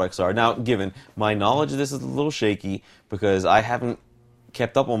other products are. Now, given my knowledge of this is a little shaky because I haven't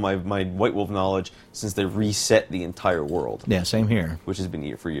kept up on my White Wolf knowledge since they reset the entire world, Yeah, same here. which has been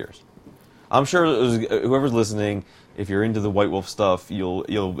here for years. I'm sure whoever's listening, if you're into the White Wolf stuff, you'll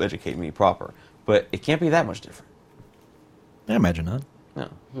educate me proper. But it can't be that much different. I imagine not. No.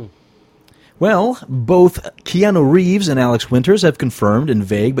 Well, both Keanu Reeves and Alex Winters have confirmed, in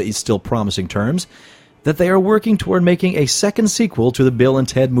vague but still promising terms, that they are working toward making a second sequel to the Bill and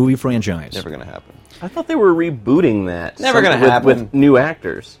Ted movie franchise. Never gonna happen. I thought they were rebooting that. Never gonna Something happen. with new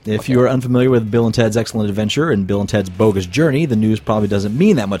actors. If you are unfamiliar with Bill and Ted's Excellent Adventure and Bill and Ted's Bogus Journey, the news probably doesn't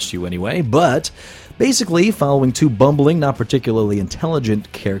mean that much to you anyway, but basically, following two bumbling, not particularly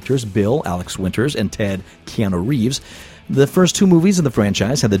intelligent characters, Bill, Alex Winters, and Ted, Keanu Reeves, the first two movies in the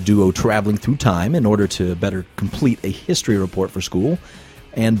franchise had the duo traveling through time in order to better complete a history report for school,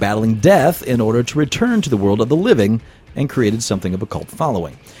 and battling death in order to return to the world of the living, and created something of a cult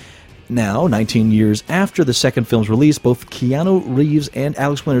following. Now, 19 years after the second film's release, both Keanu Reeves and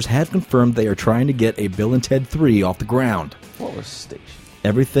Alex Winters have confirmed they are trying to get a Bill and Ted 3 off the ground. What was station?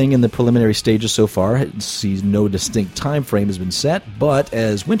 Everything in the preliminary stages so far sees no distinct time frame has been set, but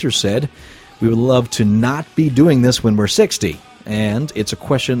as Winters said, we would love to not be doing this when we're 60. And it's a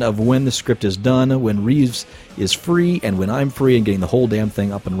question of when the script is done, when Reeves is free, and when I'm free and getting the whole damn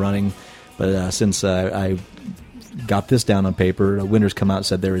thing up and running. But since I got this down on paper, Winters come out and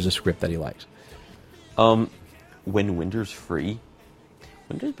said there is a script that he likes. When Winter's free?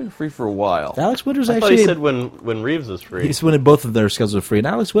 Winter's been free for a while. Alex Winters I thought actually... he said when Reeves was free. He's when both of their schedules are free. And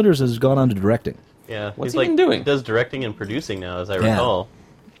Alex Winters has gone on to directing. Yeah, What's he's he been doing? He does directing and producing now, as I Yeah. recall.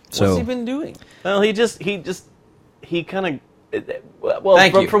 So, What's he been doing? Well, he kind of. Well,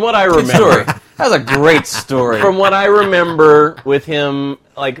 Thank you. from what I Good remember, story. That was a great story. from what I remember with him,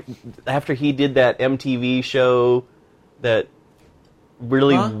 like after he did that MTV show, that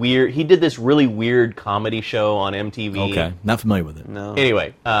really weird. He did this really weird comedy show on MTV. okay, not familiar with it. No.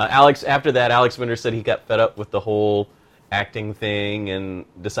 Anyway, after that, Alex Winters said he got fed up with the whole acting thing and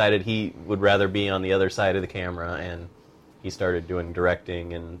decided he would rather be on the other side of the camera, and he started doing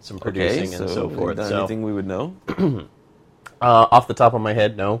directing and some producing and so forth. So, anything we would know? off the top of my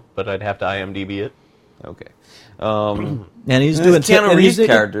head, no, but I'd have to IMDb it. Okay. And he's And doing this Keanu and Reeves he's-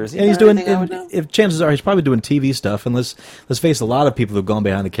 character, is he and he's doing doing. anything I would know? If chances are, he's probably doing TV stuff. And let's face a lot of people who've gone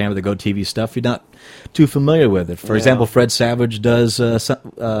behind the camera that go TV stuff. You're not too familiar with it. For example, Fred Savage does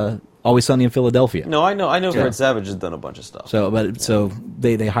Always Sunny in Philadelphia. No, I know. Fred Savage has done a bunch of stuff. So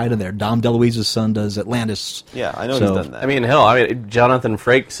they hide in there. Dom DeLuise's son does Atlantis. Yeah, I know So- he's done that. I mean, hell, Jonathan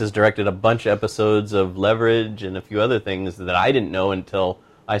Frakes has directed a bunch of episodes of Leverage and a few other things that I didn't know until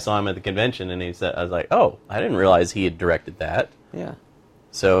I saw him at the convention, and he said, I was like, oh, I didn't realize he had directed that. yeah.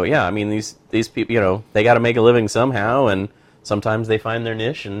 So yeah, I mean these people, they got to make a living somehow, and sometimes they find their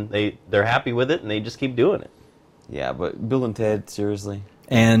niche and they're happy with it and they just keep doing it. Yeah, but Bill and Ted, seriously.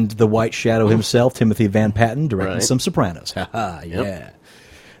 And the White Shadow himself, Timothy Van Patten, directing Right. some Sopranos. Ha yeah.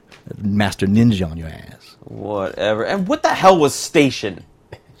 Master Ninja on your ass. Whatever. And what the hell was Station?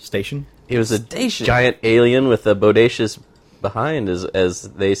 Station? He was a Station. giant alien with a bodacious behind, as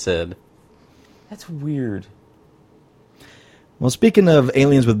they said. That's weird. Well, speaking of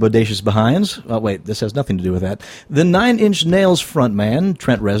aliens with bodacious behinds, oh wait, this has nothing to do with that. The Nine Inch Nails frontman,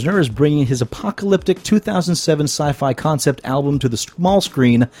 Trent Reznor, is bringing his apocalyptic 2007 sci-fi concept album to the small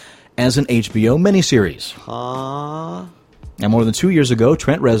screen as an HBO miniseries. Now, more than 2 years ago,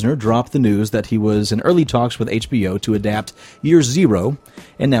 Trent Reznor dropped the news that he was in early talks with HBO to adapt Year Zero,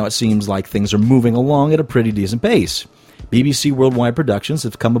 and now it seems like things are moving along at a pretty decent pace. BBC Worldwide Productions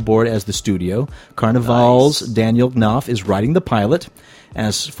have come aboard as the studio. Carnival's Daniel Knopf is writing the pilot.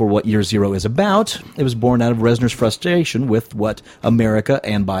 As for what Year Zero is about, it was born out of Reznor's frustration with what America,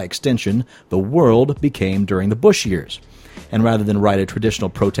 and by extension, the world, became during the Bush years. And rather than write a traditional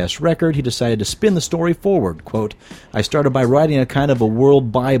protest record, he decided to spin the story forward. Quote, I started by writing a kind of a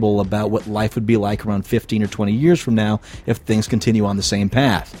world Bible about what life would be like around 15 or 20 years from now if things continue on the same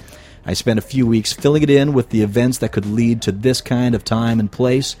path. I spent a few weeks filling it in with the events that could lead to this kind of time and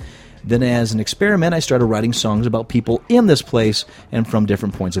place. Then as an experiment, I started writing songs about people in this place and from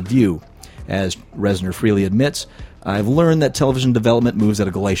different points of view. As Reznor freely admits, I've learned that television development moves at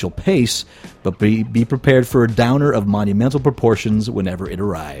a glacial pace, but be prepared for a downer of monumental proportions whenever it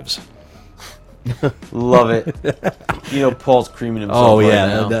arrives. Love it. Paul's creaming himself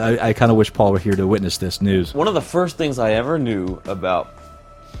right now. I kind of wish Paul were here to witness this news. One of the first things I ever knew about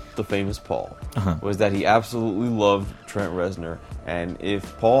the famous Paul was that he absolutely loved Trent Reznor, and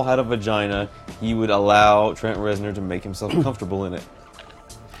if Paul had a vagina, he would allow Trent Reznor to make himself comfortable in it.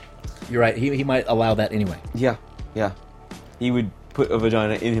 You're right. He might allow that anyway. Yeah. He would put a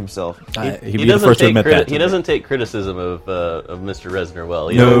vagina in himself. He'd be the first to admit that. He doesn't take criticism of Mr. Reznor well.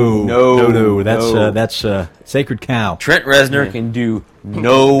 No. That's sacred cow. Trent Reznor can do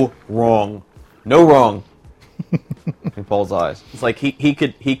no wrong. No wrong. In Paul's eyes. It's like he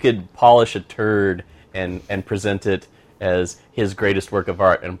could polish a turd and present it as his greatest work of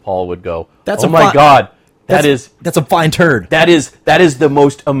art, and Paul would go, That's "Oh my God, that's a fine turd. That is the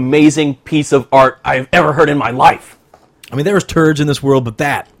most amazing piece of art I've ever heard in my life." I mean, there's turds in this world, but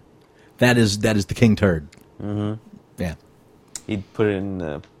that is the king turd. Mm-hmm. Yeah. He'd put it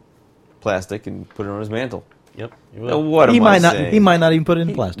in plastic and put it on his mantle. Yep. He might not even put it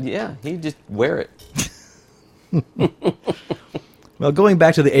in plastic. Yeah, he'd just wear it. Well, going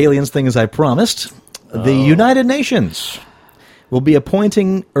back to the aliens thing as I promised, the United Nations will be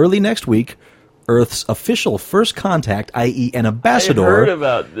appointing early next week Earth's official first contact, i.e. an ambassador I heard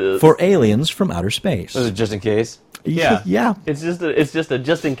about this. for aliens from outer space. Was it just in case? Yeah. Yeah. It's just a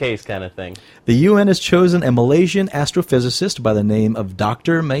just in case kind of thing. The UN has chosen a Malaysian astrophysicist by the name of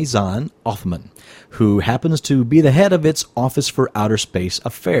Dr. Maizan Othman, who happens to be the head of its Office for Outer Space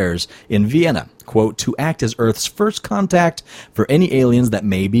Affairs in Vienna, quote, to act as Earth's first contact for any aliens that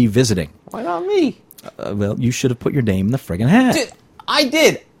may be visiting. Why not me? Well, you should have put your name in the friggin' hat. I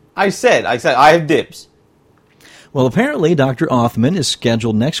did. I said I have dibs. Well, apparently, Dr. Othman is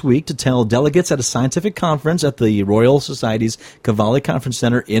scheduled next week to tell delegates at a scientific conference at the Royal Society's Cavalli Conference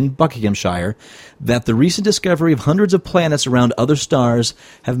Centre in Buckinghamshire that the recent discovery of hundreds of planets around other stars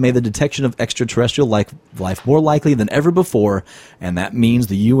have made the detection of extraterrestrial life more likely than ever before, and that means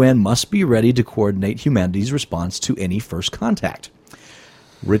the UN must be ready to coordinate humanity's response to any first contact.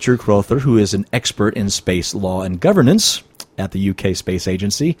 Richard Crowther, who is an expert in space law and governance at the UK Space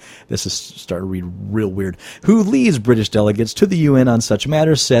Agency, this is starting to read real weird, who leads British delegates to the UN on such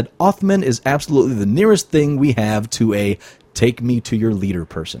matters, said Othman is absolutely the nearest thing we have to a take me to your leader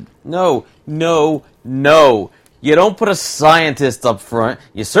person. No. You don't put a scientist up front.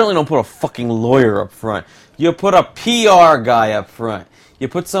 You certainly don't put a fucking lawyer up front. You put a PR guy up front. You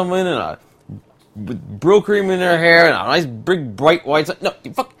put someone with Brill cream in their hair and a nice big bright white... No,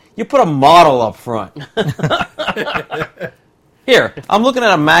 you put a model up front. Here, I'm looking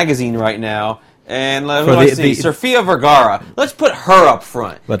at a magazine right now, and Sofia Vergara. Let's put her up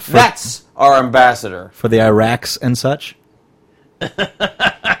front. That's our ambassador. For the Iraqs and such?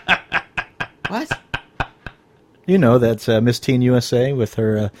 What? You know, that's Miss Teen USA with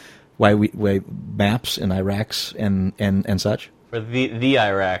her maps and Iraqs and such. For the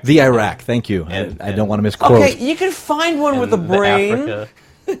Iraq. The Iraq, thank you. I don't want to misquote. Okay, you can find one with a brain.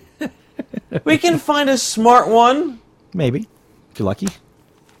 We can find a smart one. Maybe. If you're lucky.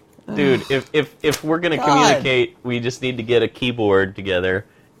 Dude, if we're going to communicate, we just need to get a keyboard together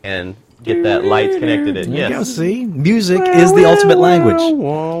and get that lights connected in. Yes. Yeah, see? Music is the ultimate language.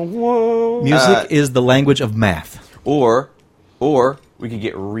 Music is the language of math. Or we could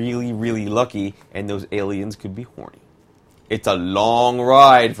get really, really lucky and those aliens could be horny. It's a long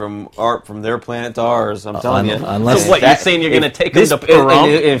ride from their planet to ours, I'm telling you. Unless so what, you're saying you're going to take them to Pahrump?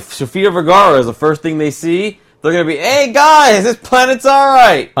 If Sofia Vergara is the first thing they see, they're going to be, hey guys, this planet's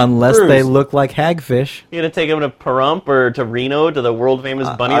alright. Unless they look like hagfish. You're going to take them to Pahrump or to Reno, to the world-famous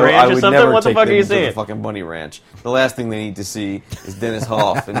bunny ranch or something? What the fuck are you saying? The fucking bunny ranch. The last thing they need to see is Dennis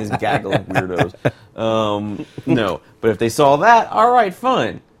Hoff and his gaggle of weirdos. No. But if they saw that, alright,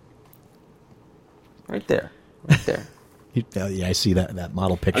 fine. Right there. Right there. Yeah, I see that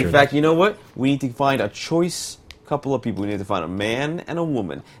model picture. In fact, you know what? We need to find a choice couple of people. We need to find a man and a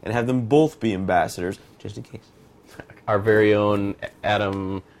woman and have them both be ambassadors, just in case. Our very own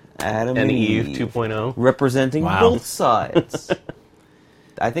Adam and Eve 2.0. Representing Wow. both sides.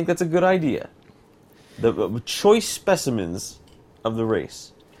 I think that's a good idea. The choice specimens of the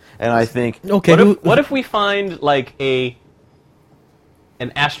race. And I think... Okay, What if we find like an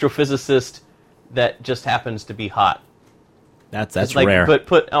astrophysicist that just happens to be hot? that's It's like, rare.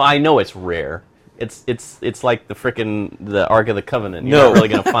 I know it's rare. It's like the Ark of the Covenant. You're No. not really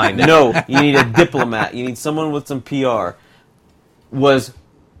going to find it. No, you need a diplomat. You need someone with some PR. Was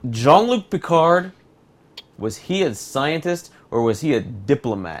Jean-Luc Picard, was he a scientist or was he a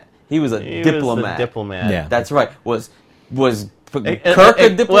diplomat? He was a He diplomat. was a diplomat. Yeah. That's right. Was Kirk a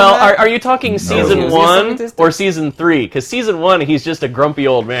diplomat? Well, are you talking season Was he a 1 scientist? or season 3? Because season 1, he's just a grumpy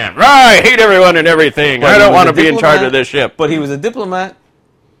old man. I hate everyone and everything. But I he don't was want a to be in charge diplomat. of this ship. But he was a diplomat.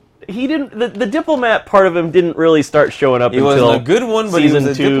 He didn't. The diplomat part of him didn't really start showing up He until wasn't a good one, but he season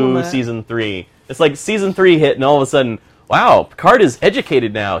was a 2, diplomat. season 3. It's like season 3 hit, and all of a sudden, wow, Picard is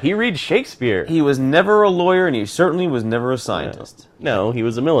educated now. He reads Shakespeare. He was never a lawyer, and he certainly was never a scientist. No, he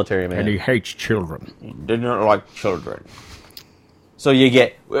was a military man. and he hates children. He did not like children. So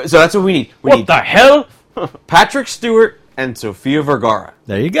that's what we need. We What need the hell? Patrick Stewart and Sofia Vergara.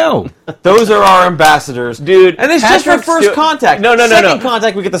 There you go. Those are our ambassadors, Dude, And it's just for Patrick first Stewart- contact. No. Second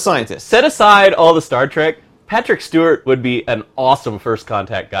contact, we get the scientist. Set aside all the Star Trek. Patrick Stewart would be an awesome first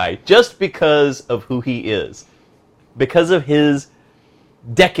contact guy just because of who he is. Because of his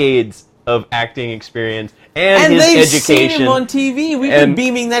decades of acting experience and his they've education. seen him on TV. We've And- been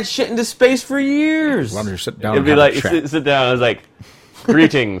beaming that shit into space for years. Why don't you sit down It'd and be have like, a chat? sit down. I was like,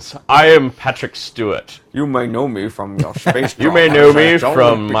 greetings, I am Patrick Stewart. You may know me from your space. You may know me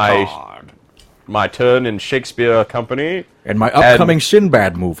from my turn in Shakespeare Company. And my upcoming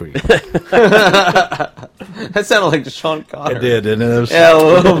Sinbad movie. That sounded like Sean Connery. It did, and it was, Yeah, a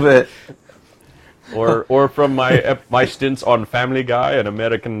little bit. Or from my stints on Family Guy and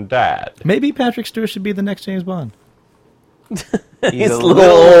American Dad. maybe Patrick Stewart should be the next James Bond. He's a a little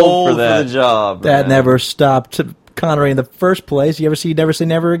little old for old that. for the job. That man. never stopped Connery in the first place. You ever see Never Say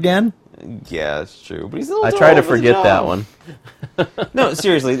Never Again? Yeah, it's true. But he's a little I too try to old for the forget that job. one. No,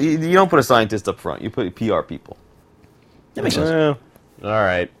 seriously, you don't put a scientist up front. You put PR people. That makes sense. Well, all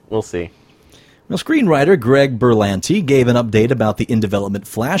right, we'll see. Well, screenwriter Greg Berlanti gave an update about the in-development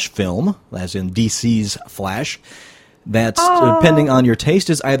Flash film, as in DC's Flash, that, depending on your taste,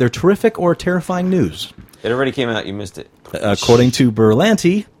 is either terrific or terrifying news. It already came out. You missed it. According to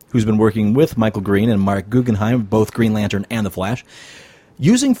Berlanti, who's been working with Michael Green and Mark Guggenheim, both Green Lantern and The Flash,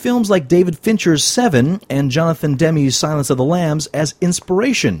 using films like David Fincher's Seven and Jonathan Demme's Silence of the Lambs as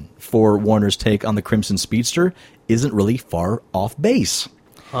inspiration for Warner's take on the Crimson Speedster isn't really far off base.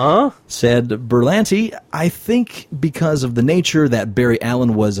 Huh? Said Berlanti, I think because of the nature that Barry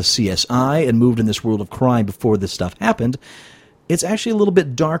Allen was a CSI and moved in this world of crime before this stuff happened, it's actually a little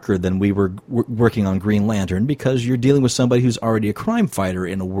bit darker than we were working on Green Lantern because you're dealing with somebody who's already a crime fighter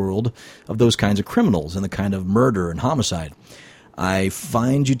in a world of those kinds of criminals and the kind of murder and homicide. I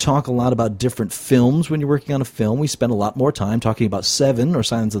find you talk a lot about different films when you're working on a film. We spend a lot more time talking about Seven or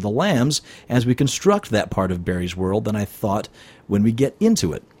Silence of the Lambs as we construct that part of Barry's world than I thought when we get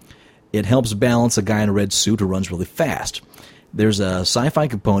into it. It helps balance a guy in a red suit who runs really fast. There's a sci-fi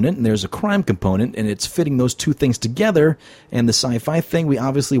component and there's a crime component, and it's fitting those two things together. And the sci-fi thing, we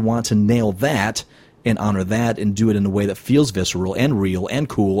obviously want to nail that and honor that and do it in a way that feels visceral and real and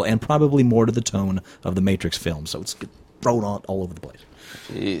cool and probably more to the tone of the Matrix film. So it's thrown on all over the place.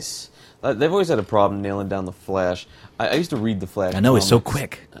 Jeez. They've always had a problem nailing down the Flash. I used to read the Flash. I know, it's so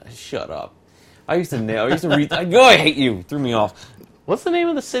comics. quick. Shut up. I used to read. I hate you. Threw me off. What's the name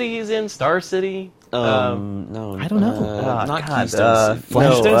of the city he's in? Star City? No, I don't know. not God, Keystone City.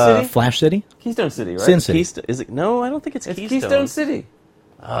 Flash, Keystone City. Flash City? Keystone City, right? Sin City. Is it? No, I don't think it's It's Keystone. Keystone City.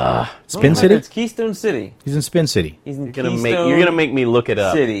 Spin City? It's Keystone City. He's in Spin City. He's in You're gonna make me look it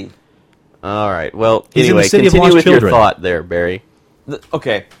up. City. All right. Well, He's in the anyway, city of continue lost with children. your thought there, Barry.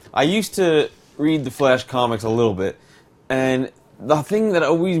 Okay, I used to read the Flash comics a little bit, and the thing that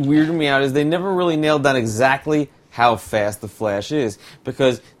always weirded me out is they never really nailed down exactly how fast the Flash is,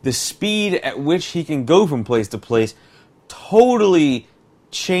 because the speed at which he can go from place to place totally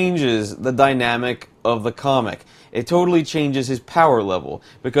changes the dynamic of the comic. It totally changes his power level,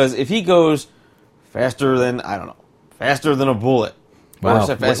 because if he goes faster than, I don't know, faster than a bullet, or Wow,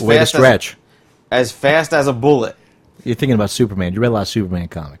 as way to fast stretch. as fast as a bullet. You're thinking about Superman. You read a lot of Superman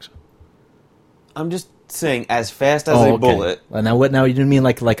comics. I'm just saying, as fast as a bullet. Well, now what? Now you didn't mean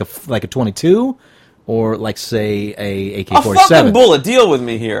like a 22, or like say a A AK-47. fucking bullet. Deal with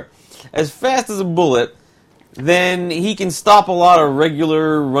me here. As fast as a bullet, then he can stop a lot of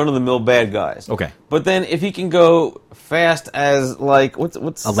regular run-of-the-mill bad guys. Okay. But then if he can go fast as like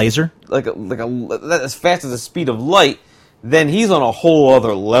what's A laser? as fast as the speed of light, then he's on a whole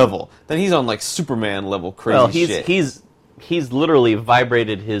other level. Then he's on like Superman level crazy Well, shit. he's literally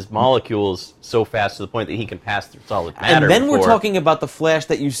vibrated his molecules so fast to the point that he can pass through solid matter. And then we're before- talking about the Flash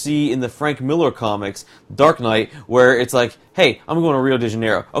that you see in the Frank Miller comics, Dark Knight, where it's like, hey, I'm going to Rio de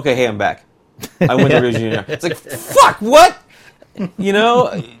Janeiro. Okay, hey, I'm back. I went to Rio de Janeiro. It's like, fuck, what? You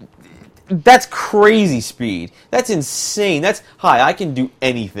know? That's crazy speed. That's insane. Hi, I can do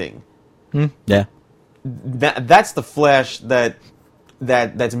anything. Yeah. That's the Flash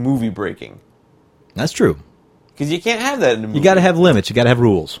that's movie breaking. That's true. Because you can't have that in a movie. You got to have limits. You got to have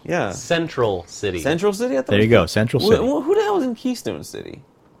rules. Yeah. Central City. Central City? I thought There you go. Central City. Who the hell was in Keystone City?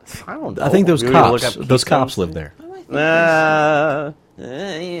 I don't know. I think those We need to look cops. up Those Keystone cops City. live there.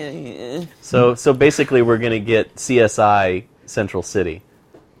 Yeah. So basically, we're going to get CSI Central City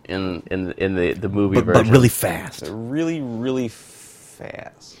in the movie But version. really fast. Really, really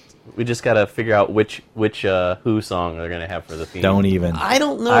fast. We just got to figure out which Who song they're going to have for the theme. Don't even. I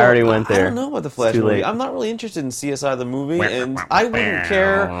don't know. I already went there. I don't know about the Flash It's too movie. late. I'm not really interested in CSI the movie, and I wouldn't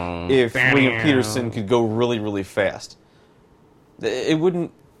care if William Peterson could go really, really fast. It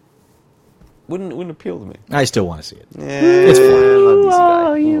wouldn't appeal to me. I still want to see it. It's fine. Not a DC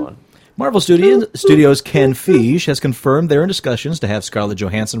guy. Move on. Marvel Studios' Ken Feige has confirmed they're in discussions to have Scarlett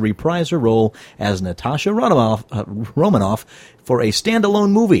Johansson reprise her role as Natasha Romanoff for a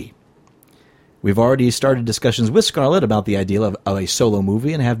standalone movie. We've already started discussions with Scarlett about the idea of a solo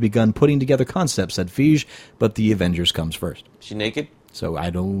movie and have begun putting together concepts, said Feige, but the Avengers comes first. She naked? So I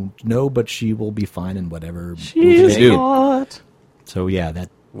don't know, but she will be fine in whatever movie they do. hot. So yeah, that.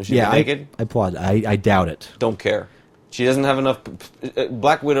 Was she yeah, naked? I applaud. I doubt it. Don't care. She doesn't have enough.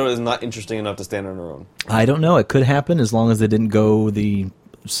 Black Widow is not interesting enough to stand on her own. I don't know. It could happen as long as they didn't go the,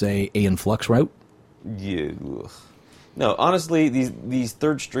 say, Ian Flux route. Yeah. Ugh. No, honestly, these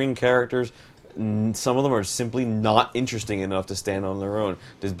third string characters, some of them are simply not interesting enough to stand on their own.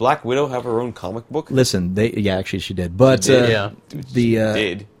 Does Black Widow have her own comic book? Listen, actually she did. But She did, yeah.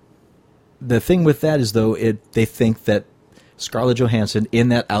 Did. The thing with that is, though, they think that Scarlett Johansson in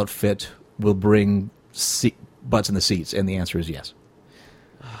that outfit will bring butts in the seats, and the answer is yes.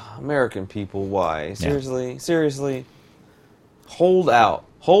 American people, why? Seriously? Hold out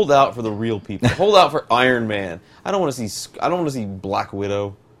for the real people. Hold out for Iron Man. I don't want to see Black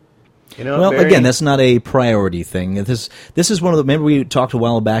Widow. You know, Well, Barry? again, that's not a priority thing. This is one of the. Remember, we talked a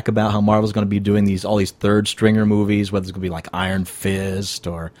while back about how Marvel's going to be doing all these third stringer movies, whether it's going to be like Iron Fist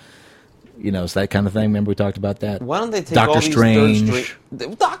or, it's that kind of thing. Remember we talked about that. Why don't they take Doctor all these Strange. third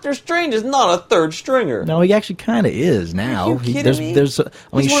string? Doctor Strange is not a third stringer. No, he actually kind of is now. Are you kidding me? He's one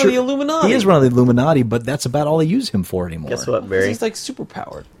of the Illuminati. He is one of the Illuminati, but that's about all they use him for anymore. Guess what, Barry? He's like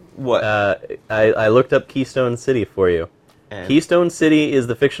superpowered. What? I looked up Keystone City for you. And? Keystone City is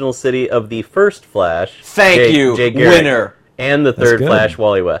the fictional city of the first Flash. Thank you. Jay Garrick, Winner. And the third good. Flash,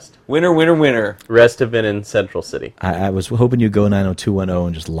 Wally West. Winner. The rest have been in Central City. I was hoping you'd go 90210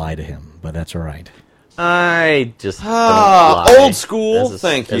 and just lie to him, but that's all right. I just don't lie. Old school. As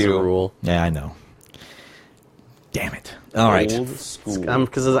a rule. Yeah, I know. Damn it. All right. Old school.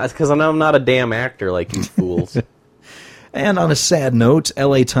 Because I'm not a damn actor like you fools. And on a sad note,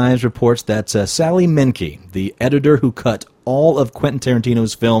 LA Times reports that Sally Menke, the editor who cut all of Quentin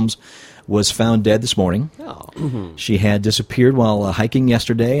Tarantino's films, was found dead this morning. Oh. She had disappeared while hiking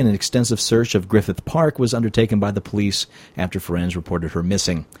yesterday, and an extensive search of Griffith Park was undertaken by the police after friends reported her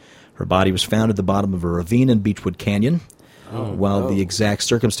missing. Her body was found at the bottom of a ravine in Beechwood Canyon. While the exact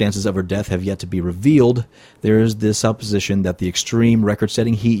circumstances of her death have yet to be revealed, there is this supposition that the extreme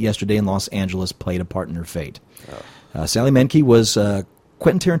record-setting heat yesterday in Los Angeles played a part in her fate. Sally Menke was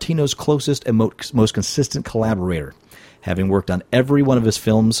Quentin Tarantino's closest and most consistent collaborator, having worked on every one of his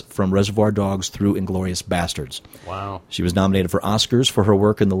films from Reservoir Dogs through Inglourious Bastards. Wow. She was nominated for Oscars for her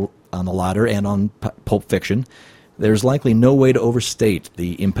work on the latter and on Pulp Fiction. There's likely no way to overstate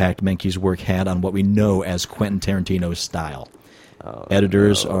the impact Menke's work had on what we know as Quentin Tarantino's style.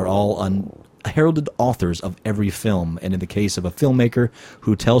 Editors are all heralded authors of every film, and in the case of a filmmaker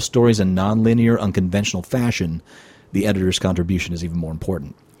who tells stories in non-linear, unconventional fashion, the editor's contribution is even more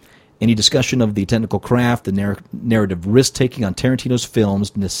important. Any discussion of the technical craft, the narrative risk-taking on Tarantino's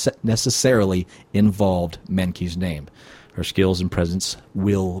films necessarily involved Menke's name. Her skills and presence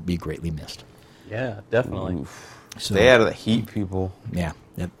will be greatly missed. Yeah, definitely. So, Stay out of the heat, people. yeah,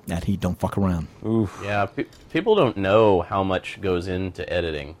 that heat don't fuck around. Oof. Yeah, people don't know how much goes into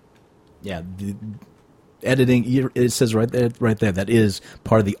editing. Yeah, editing. It says right there, that is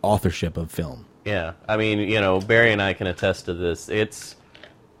part of the authorship of film. Yeah, I mean, Barry and I can attest to this. It's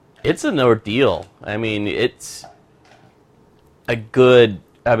an ordeal. I mean, it's a good.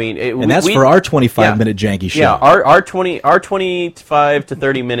 I mean, and that's for our 25-minute janky show. Yeah, our 25 to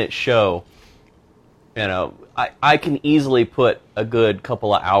 30-minute show. I can easily put a good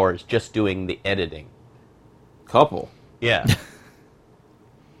couple of hours just doing the editing. Couple. Yeah.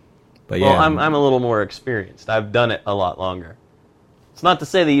 But well, I'm a little more experienced. I've done it a lot longer. It's not to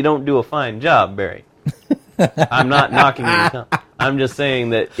say that you don't do a fine job, Barry. I'm not knocking you. I'm just saying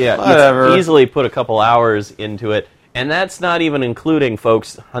that, you can easily put a couple hours into it. And that's not even including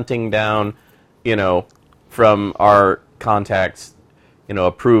folks hunting down, from our contacts,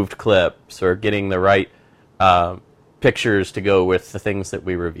 approved clips or getting the right pictures to go with the things that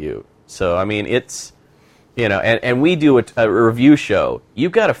we review. So, I mean, it's, and we do a review show.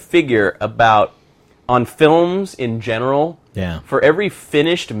 You've got to figure about, on films in general, for every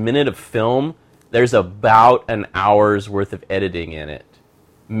finished minute of film, there's about an hour's worth of editing in it.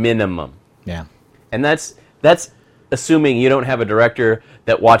 Minimum. Yeah. And that's assuming you don't have a director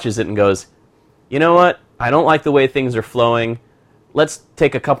that watches it and goes, you know what? I don't like the way things are flowing. Let's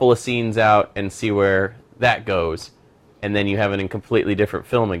take a couple of scenes out and see where that goes. And then you have a completely different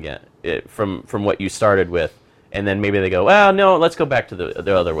film again from what you started with. And then maybe they go, well, no, let's go back to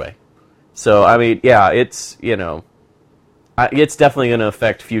the other way. So, I mean, yeah, it's, it's definitely going to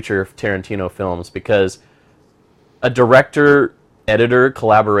affect future Tarantino films because a director-editor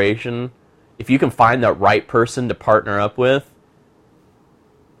collaboration, if you can find that right person to partner up with,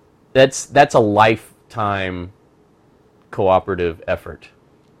 that's a lifetime cooperative effort.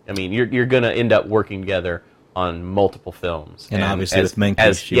 I mean, you're going to end up working together on multiple films. And obviously with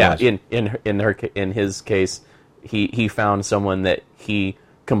Menke, in his case, he found someone that he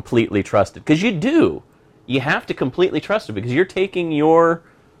completely trusted. Because you have to completely trust it because you're taking your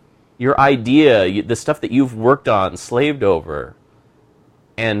idea, the stuff that you've worked on, slaved over,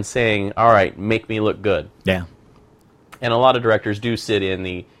 and saying, all right, make me look good. Yeah. And a lot of directors do sit in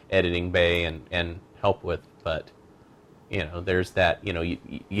the editing bay and help with, but, there's that, you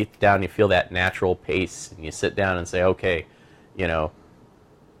get down, you feel that natural pace, and you sit down and say, okay,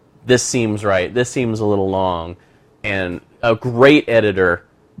 this seems right, this seems a little long, and a great editor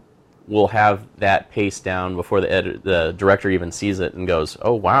will have that pace down before the director even sees it and goes,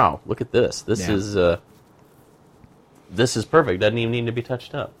 oh, wow, look at this. This is perfect. Doesn't even need to be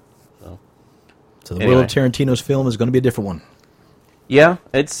touched up. So the world of Tarantino's film is going to be a different one. Yeah,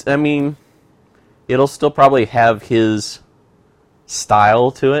 it'll still probably have his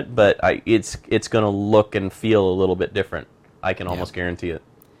style to it, but it's going to look and feel a little bit different. I can almost guarantee it.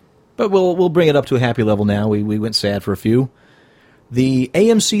 But we'll bring it up to a happy level now. We went sad for a few. The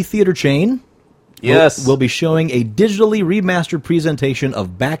AMC theater chain will be showing a digitally remastered presentation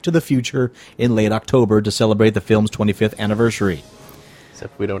of Back to the Future in late October to celebrate the film's 25th anniversary.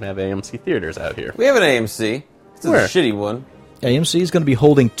 Except we don't have AMC theaters out here. We have an AMC. It's a shitty one. AMC is going to be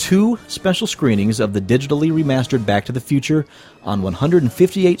holding 2 special screenings of the digitally remastered Back to the Future on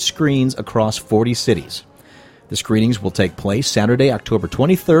 158 screens across 40 cities. The screenings will take place Saturday, October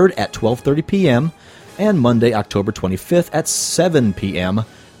 23rd at 12:30 p.m., and Monday, October 25th at 7 p.m.,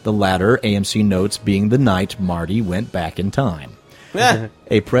 the latter, AMC notes, being the night Marty went back in time.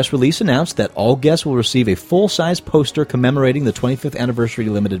 A press release announced that all guests will receive a full-size poster commemorating the 25th anniversary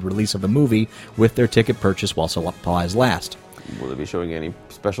limited release of the movie with their ticket purchase while supplies last. Will they be showing any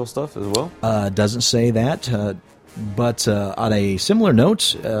special stuff as well? Doesn't say that. But on a similar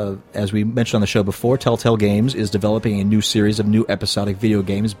note, as we mentioned on the show before, Telltale Games is developing a new series of new episodic video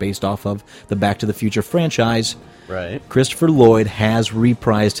games based off of the Back to the Future franchise. Right. Christopher Lloyd has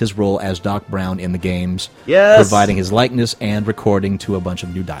reprised his role as Doc Brown in the games, providing his likeness and recording to a bunch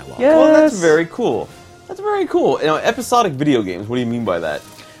of new dialogue. Yes. Well, that's very cool. That's very cool. Episodic video games, what do you mean by that?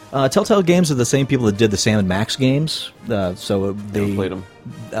 Telltale Games are the same people that did the Sam & Max games. So they played them.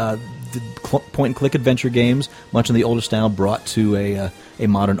 Point-and-click adventure games, much in the older style, brought to a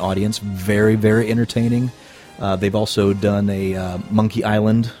modern audience. Very, very entertaining. They've also done a Monkey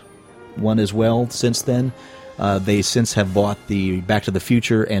Island one as well since then. They since have bought the Back to the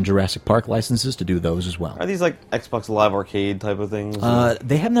Future and Jurassic Park licenses to do those as well. Are these like Xbox Live Arcade type of things?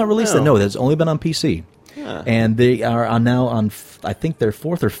 They have not released it. No, that's only been on PC. Yeah. And they are now on, I think, their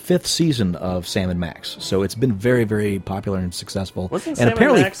 4th or 5th season of Sam & Max. So it's been very, very popular and successful. Wasn't and Sam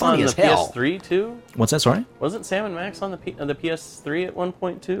apparently Max funny on as the hell. PS3 too? What's that, sorry? Wasn't Sam & Max on the PS3 at one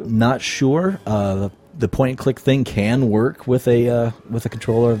point too? Not sure. the point and click thing can work with a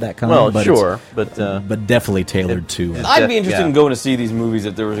controller of that kind. Well, but sure, but definitely tailored to. I'd be interested yeah. in going to see these movies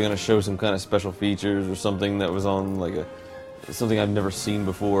if they were going to show some kind of special features or something that was on something I've never seen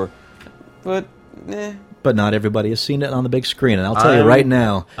before. But, But not everybody has seen it on the big screen. And I'll tell you right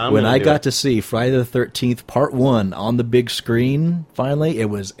now, I'm when gonna I do got it. to see Friday the 13th Part 1 on the big screen, finally, it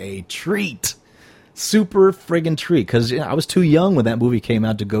was a treat. Super friggin' treat. Because I was too young when that movie came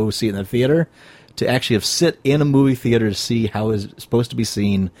out to go see it in the theater. To actually have sit in a movie theater to see how it's supposed to be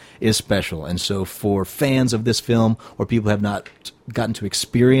seen is special. And so for fans of this film, or people who have not gotten to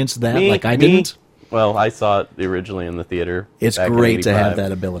experience that like I didn't, Well, I saw it originally in the theater. it's back in great to 85. have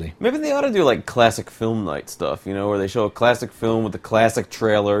that ability. maybe they ought to do like classic film night stuff, where they show a classic film with the classic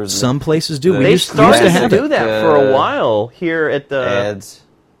trailers. Some places do. We They used started to to have do it. that for a while here at the. ads.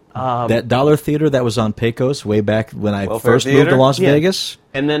 That Dollar Theater that was on Pecos way back when I Welfare first moved Theater? to Las Yeah. Vegas.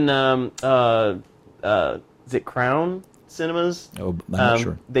 And then, is it Crown Cinemas? Oh, I'm not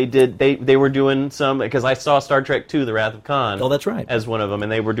sure. They were doing some, because I saw Star Trek II: The Wrath of Khan. Oh, that's right. As one of them,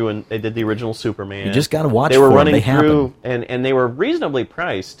 and they did the original Superman. You just gotta watch They were for 'em. running They through, and they were reasonably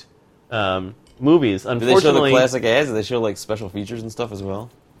priced movies. Do they show the Unfortunately, classic ads? Do they show like special features and stuff as well?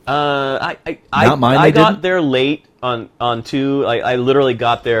 I Not mine, I they got didn't? there late on two. I literally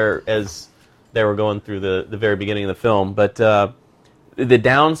got there as they were going through the very beginning of the film. But the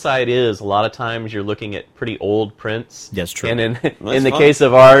downside is a lot of times you're looking at pretty old prints. That's true. And in That's the fun. case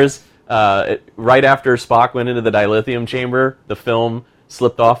of ours, right after Spock went into the dilithium chamber, the film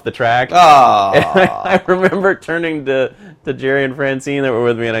slipped off the track. Ah, I remember turning to Jerry and Francine that were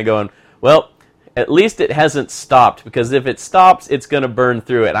with me, and I going, well, at least it hasn't stopped, because if it stops, it's going to burn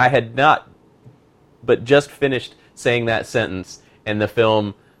through it. I had not but just finished saying that sentence, and the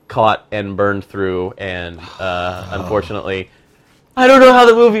film caught and burned through, and unfortunately, I don't know how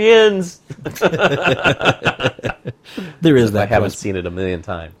the movie ends. There is that. I haven't plus. seen it a million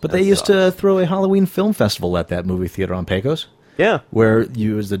times. But they used to throw a Halloween film festival at that movie theater on Pecos, Yeah. where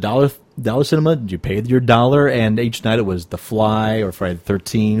you was the dollar cinema. You paid your $1, and each night it was The Fly or Friday the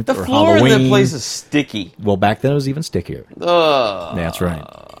 13th the or floor Halloween. in that place is sticky. Well, back then it was even stickier. That's right.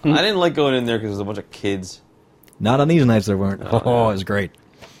 I didn't like going in there because there's a bunch of kids. Not on these nights there weren't. Oh, it was great.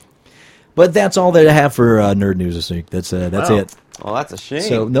 But that's all that I have for nerd news this week. That's Wow. it. Well, that's a shame.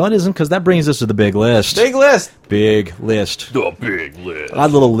 So no, it isn't, because that brings us to the big list. Big list. Big list. The big list.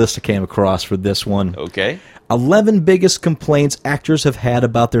 Odd little list I came across for this one. Okay. 11 biggest complaints actors have had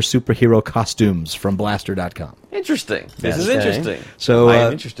about their superhero costumes from Blaster.com. Interesting. This is Okay. interesting. So I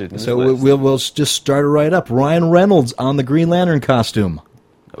am interested in this So list. we'll just start it right up. Ryan Reynolds on the Green Lantern costume.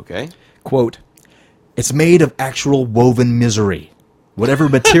 Okay. Quote, "It's made of actual woven misery. Whatever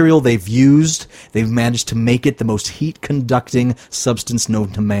material they've used, they've managed to make it the most heat-conducting substance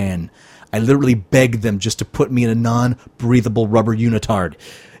known to man. I literally begged them just to put me in a non-breathable rubber unitard.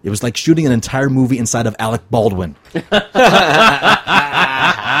 It was like shooting an entire movie inside of Alec Baldwin."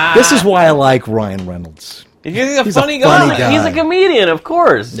 This is why I like Ryan Reynolds. If you think He's a a funny funny guy. guy. He's a comedian, of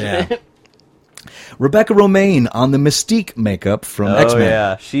course. Yeah. Rebecca Romaine on the Mystique makeup from Oh, X-Men.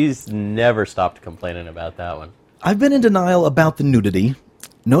 yeah. She's never stopped complaining about that one. I've been in denial about the nudity.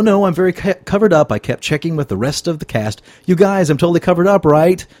 No, I'm very covered up. I kept checking with the rest of the cast. You guys, I'm totally covered up,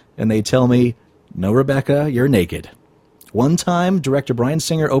 right? And they tell me, no, Rebecca, you're naked. One time, director Bryan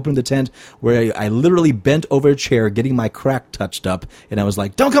Singer opened the tent where I literally bent over a chair getting my crack touched up, and I was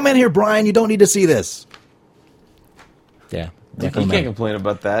like, don't come in here, Bryan, you don't need to see this. Yeah. You can't complain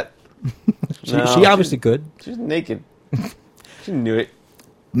about that. She obviously could. She's naked. She knew it.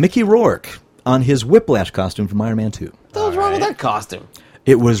 Mickey Rourke on his Whiplash costume from Iron Man 2. What the hell's wrong with that costume?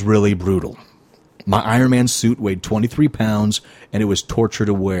 It was really brutal. My Iron Man suit weighed 23 pounds, and it was torture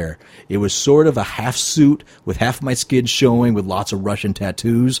to wear. It was sort of a half suit with half my skin showing with lots of Russian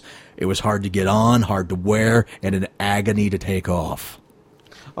tattoos. It was hard to get on, hard to wear, and an agony to take off.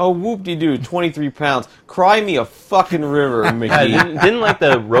 Oh, whoop-de-doo, 23 pounds. Cry me a fucking river, Mickey. Didn't like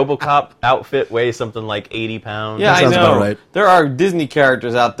the RoboCop outfit weigh something like 80 pounds? Yeah, I sounds know. about right. There are Disney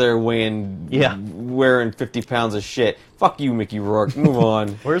characters out there Yeah. wearing 50 pounds of shit. Fuck you, Mickey Rourke. Move on.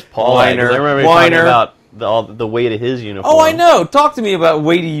 Where's Paul? at? 'Cause Whiner. I remember talking about the weight of his uniform. Oh, I know. Talk to me about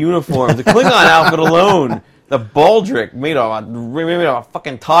weighty uniforms. The Klingon outfit alone. The Baldric made of a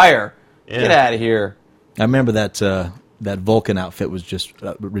fucking tire. Yeah. Get out of here. I remember that Vulcan outfit was just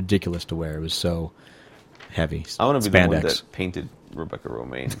ridiculous to wear. It was so heavy. I want to be the one Spandex. that painted Rebecca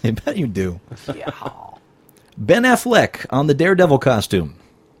Romaine. I bet you do. Ben Affleck on the Daredevil costume.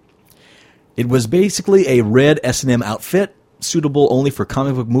 It was basically a red S&M outfit, suitable only for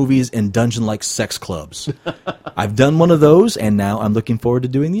comic book movies and dungeon-like sex clubs. I've done one of those, and now I'm looking forward to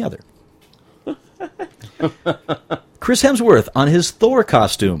doing the other. Chris Hemsworth on his Thor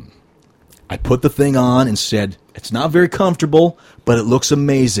costume. I put the thing on and said, it's not very comfortable, but it looks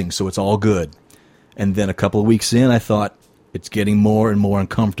amazing, so it's all good. And then a couple of weeks in, I thought, it's getting more and more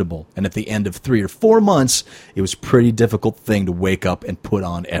uncomfortable. And at the end of 3 or 4 months, it was a pretty difficult thing to wake up and put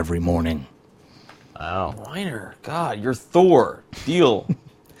on every morning. Wow. Weiner, God, you're Thor. Deal.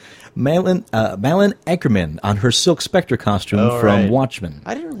 Malin Ackerman on her Silk Spectre costume Oh, from right. Watchmen.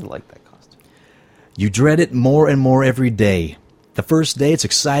 I didn't really like that costume. You dread it more and more every day. The first day it's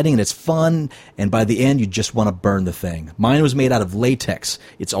exciting and it's fun, and by the end you just want to burn the thing. Mine was made out of latex.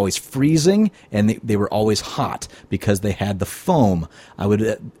 It's always freezing, and they were always hot because they had the foam.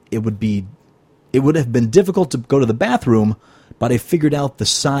 It would have been difficult to go to the bathroom, but I figured out the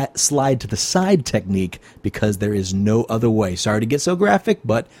slide to the side technique because there is no other way. Sorry to get so graphic,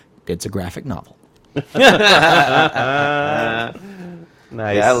 but it's a graphic novel. Nice. Yeah,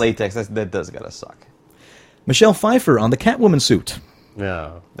 that latex, that does gotta suck. Michelle Pfeiffer on the Catwoman suit.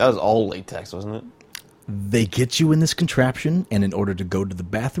 No. That was all latex, wasn't it? They get you in this contraption, and in order to go to the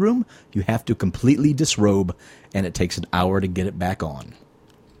bathroom, you have to completely disrobe, and it takes an hour to get it back on.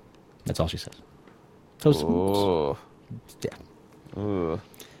 That's all she says. So, Oh. yeah. Ugh.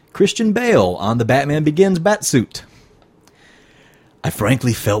 Christian Bale on the Batman Begins batsuit. I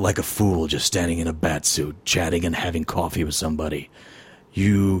frankly felt like a fool just standing in a batsuit, chatting and having coffee with somebody.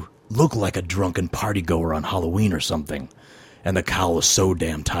 You look like a drunken partygoer on Halloween or something. And the cowl is so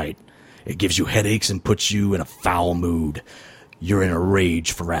damn tight. It gives you headaches and puts you in a foul mood. You're in a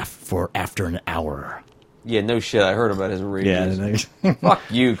rage for after an hour. Yeah, no shit. I heard about his rages. Yeah. Fuck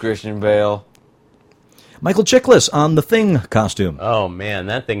you, Christian Bale. Michael Chiklis on the Thing costume. Oh, man,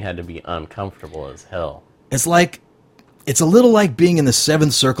 that thing had to be uncomfortable as hell. It's a little like being in the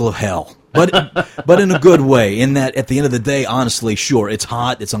seventh circle of hell. But in a good way, in that at the end of the day, honestly, sure, it's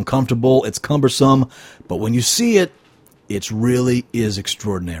hot, it's uncomfortable, it's cumbersome, but when you see it, it really is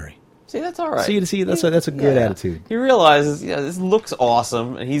extraordinary. See, that's all right. See, that's a good attitude. He realizes, yeah, this looks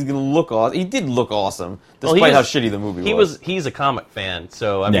awesome, and he's gonna look awesome. He did look awesome, despite how shitty the movie was. He's a comic fan,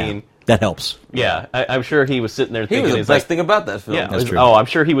 so, I Yeah, mean... that helps. Yeah, I'm sure he was sitting there He thinking... was the he's best like, thing about that film. Yeah, That's true. Oh, I'm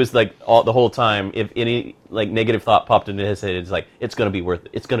sure he was like the whole time. If any like negative thought popped into his head, it's like it's going to be worth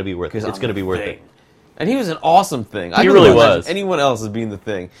it. It's going to be worth it. It's going to be worth it. And he was an awesome thing. I He couldn't really imagine was. anyone else as being the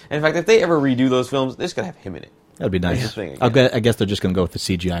thing. And in fact, if they ever redo those films, they're just gonna have him in it. That'd be nice. That's the thing again. I guess they're just going to go with the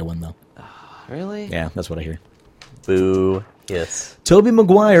CGI one, though. Really? Yeah, that's what I hear. Boo. Yes. Tobey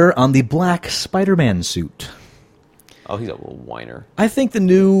Maguire on the black Spider-Man suit. Oh, he's a little whiner. I think the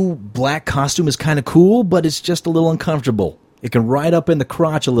new black costume is kind of cool, but it's just a little uncomfortable. It can ride up in the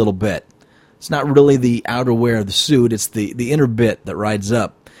crotch a little bit. It's not really the outerwear of the suit, it's the inner bit that rides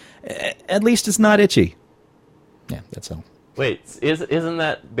up. At least it's not itchy. Yeah, that's all. Wait, isn't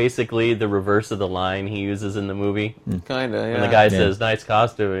that basically the reverse of the line he uses in the movie? Kinda, yeah. When the guy says, "Nice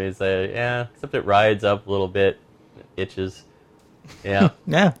costume," and he's like, "Yeah, except it rides up a little bit, itches." Yeah.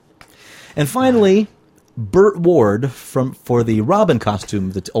 Yeah. And finally, Burt Ward for the Robin costume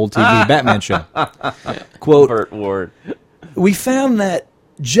of the old TV Batman show. Quote, Burt Ward. we found that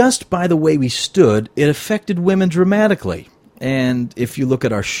just by the way we stood, it affected women dramatically. And if you look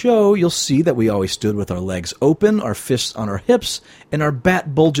at our show, you'll see that we always stood with our legs open, our fists on our hips, and our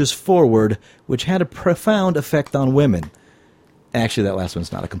bat bulges forward, which had a profound effect on women. Actually, that last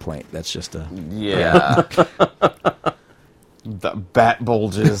one's not a complaint. That's just a... Yeah. The bat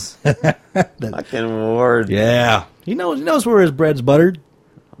bulges. Fucking word. Yeah. He knows where his bread's buttered.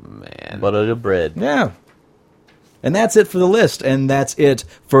 Man. Butter the bread. Yeah. And that's it for the list. And that's it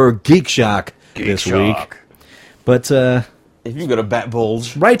for Geek Shock this week. But If you've got a bat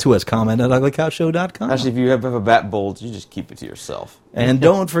bulge... write to us, comment at uglycouchshow.com. Actually, if you have a bat bulge, you just keep it to yourself. And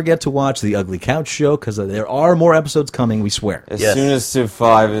don't forget to watch The Ugly Couch Show, because there are more episodes coming, we swear. As Yes. soon as Civ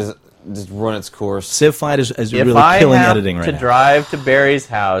 5 is just run its course. Civ Fight is If really I killing have editing right to now. drive to Barry's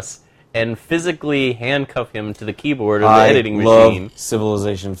house and physically handcuff him to the keyboard of the I editing love machine,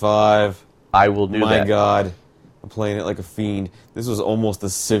 Civilization 5. I will do My that. God. I'm playing it like a fiend. This was almost a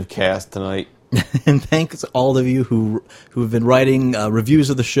Civ cast tonight. And thanks all of you who have been writing reviews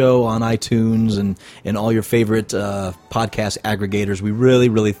of the show on iTunes and all your favorite podcast aggregators. We really,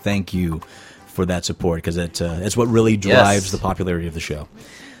 really thank you for that support, because it's what really drives Yes. the popularity of the show.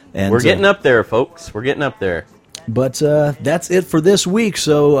 And We're getting up there, folks. We're getting up there. But that's it for this week.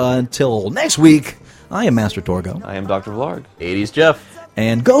 So until next week, I am Master Torgo. I am Dr. Vlarg. 80s Jeff.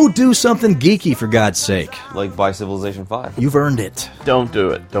 And go do something geeky, for God's sake. Like buy Civilization 5. You've earned it. Don't do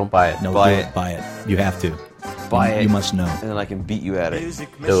it. Don't buy it. No, Buy do it. Buy it. You have to. Buy it. You must know. And then I can beat you at it.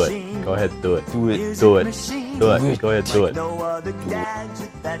 Do it. Go ahead. Do it. Do it. Do it. Do it. Go ahead. Do it. No other gadget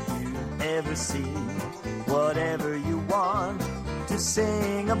that you ever see.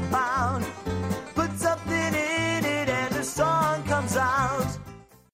 sing about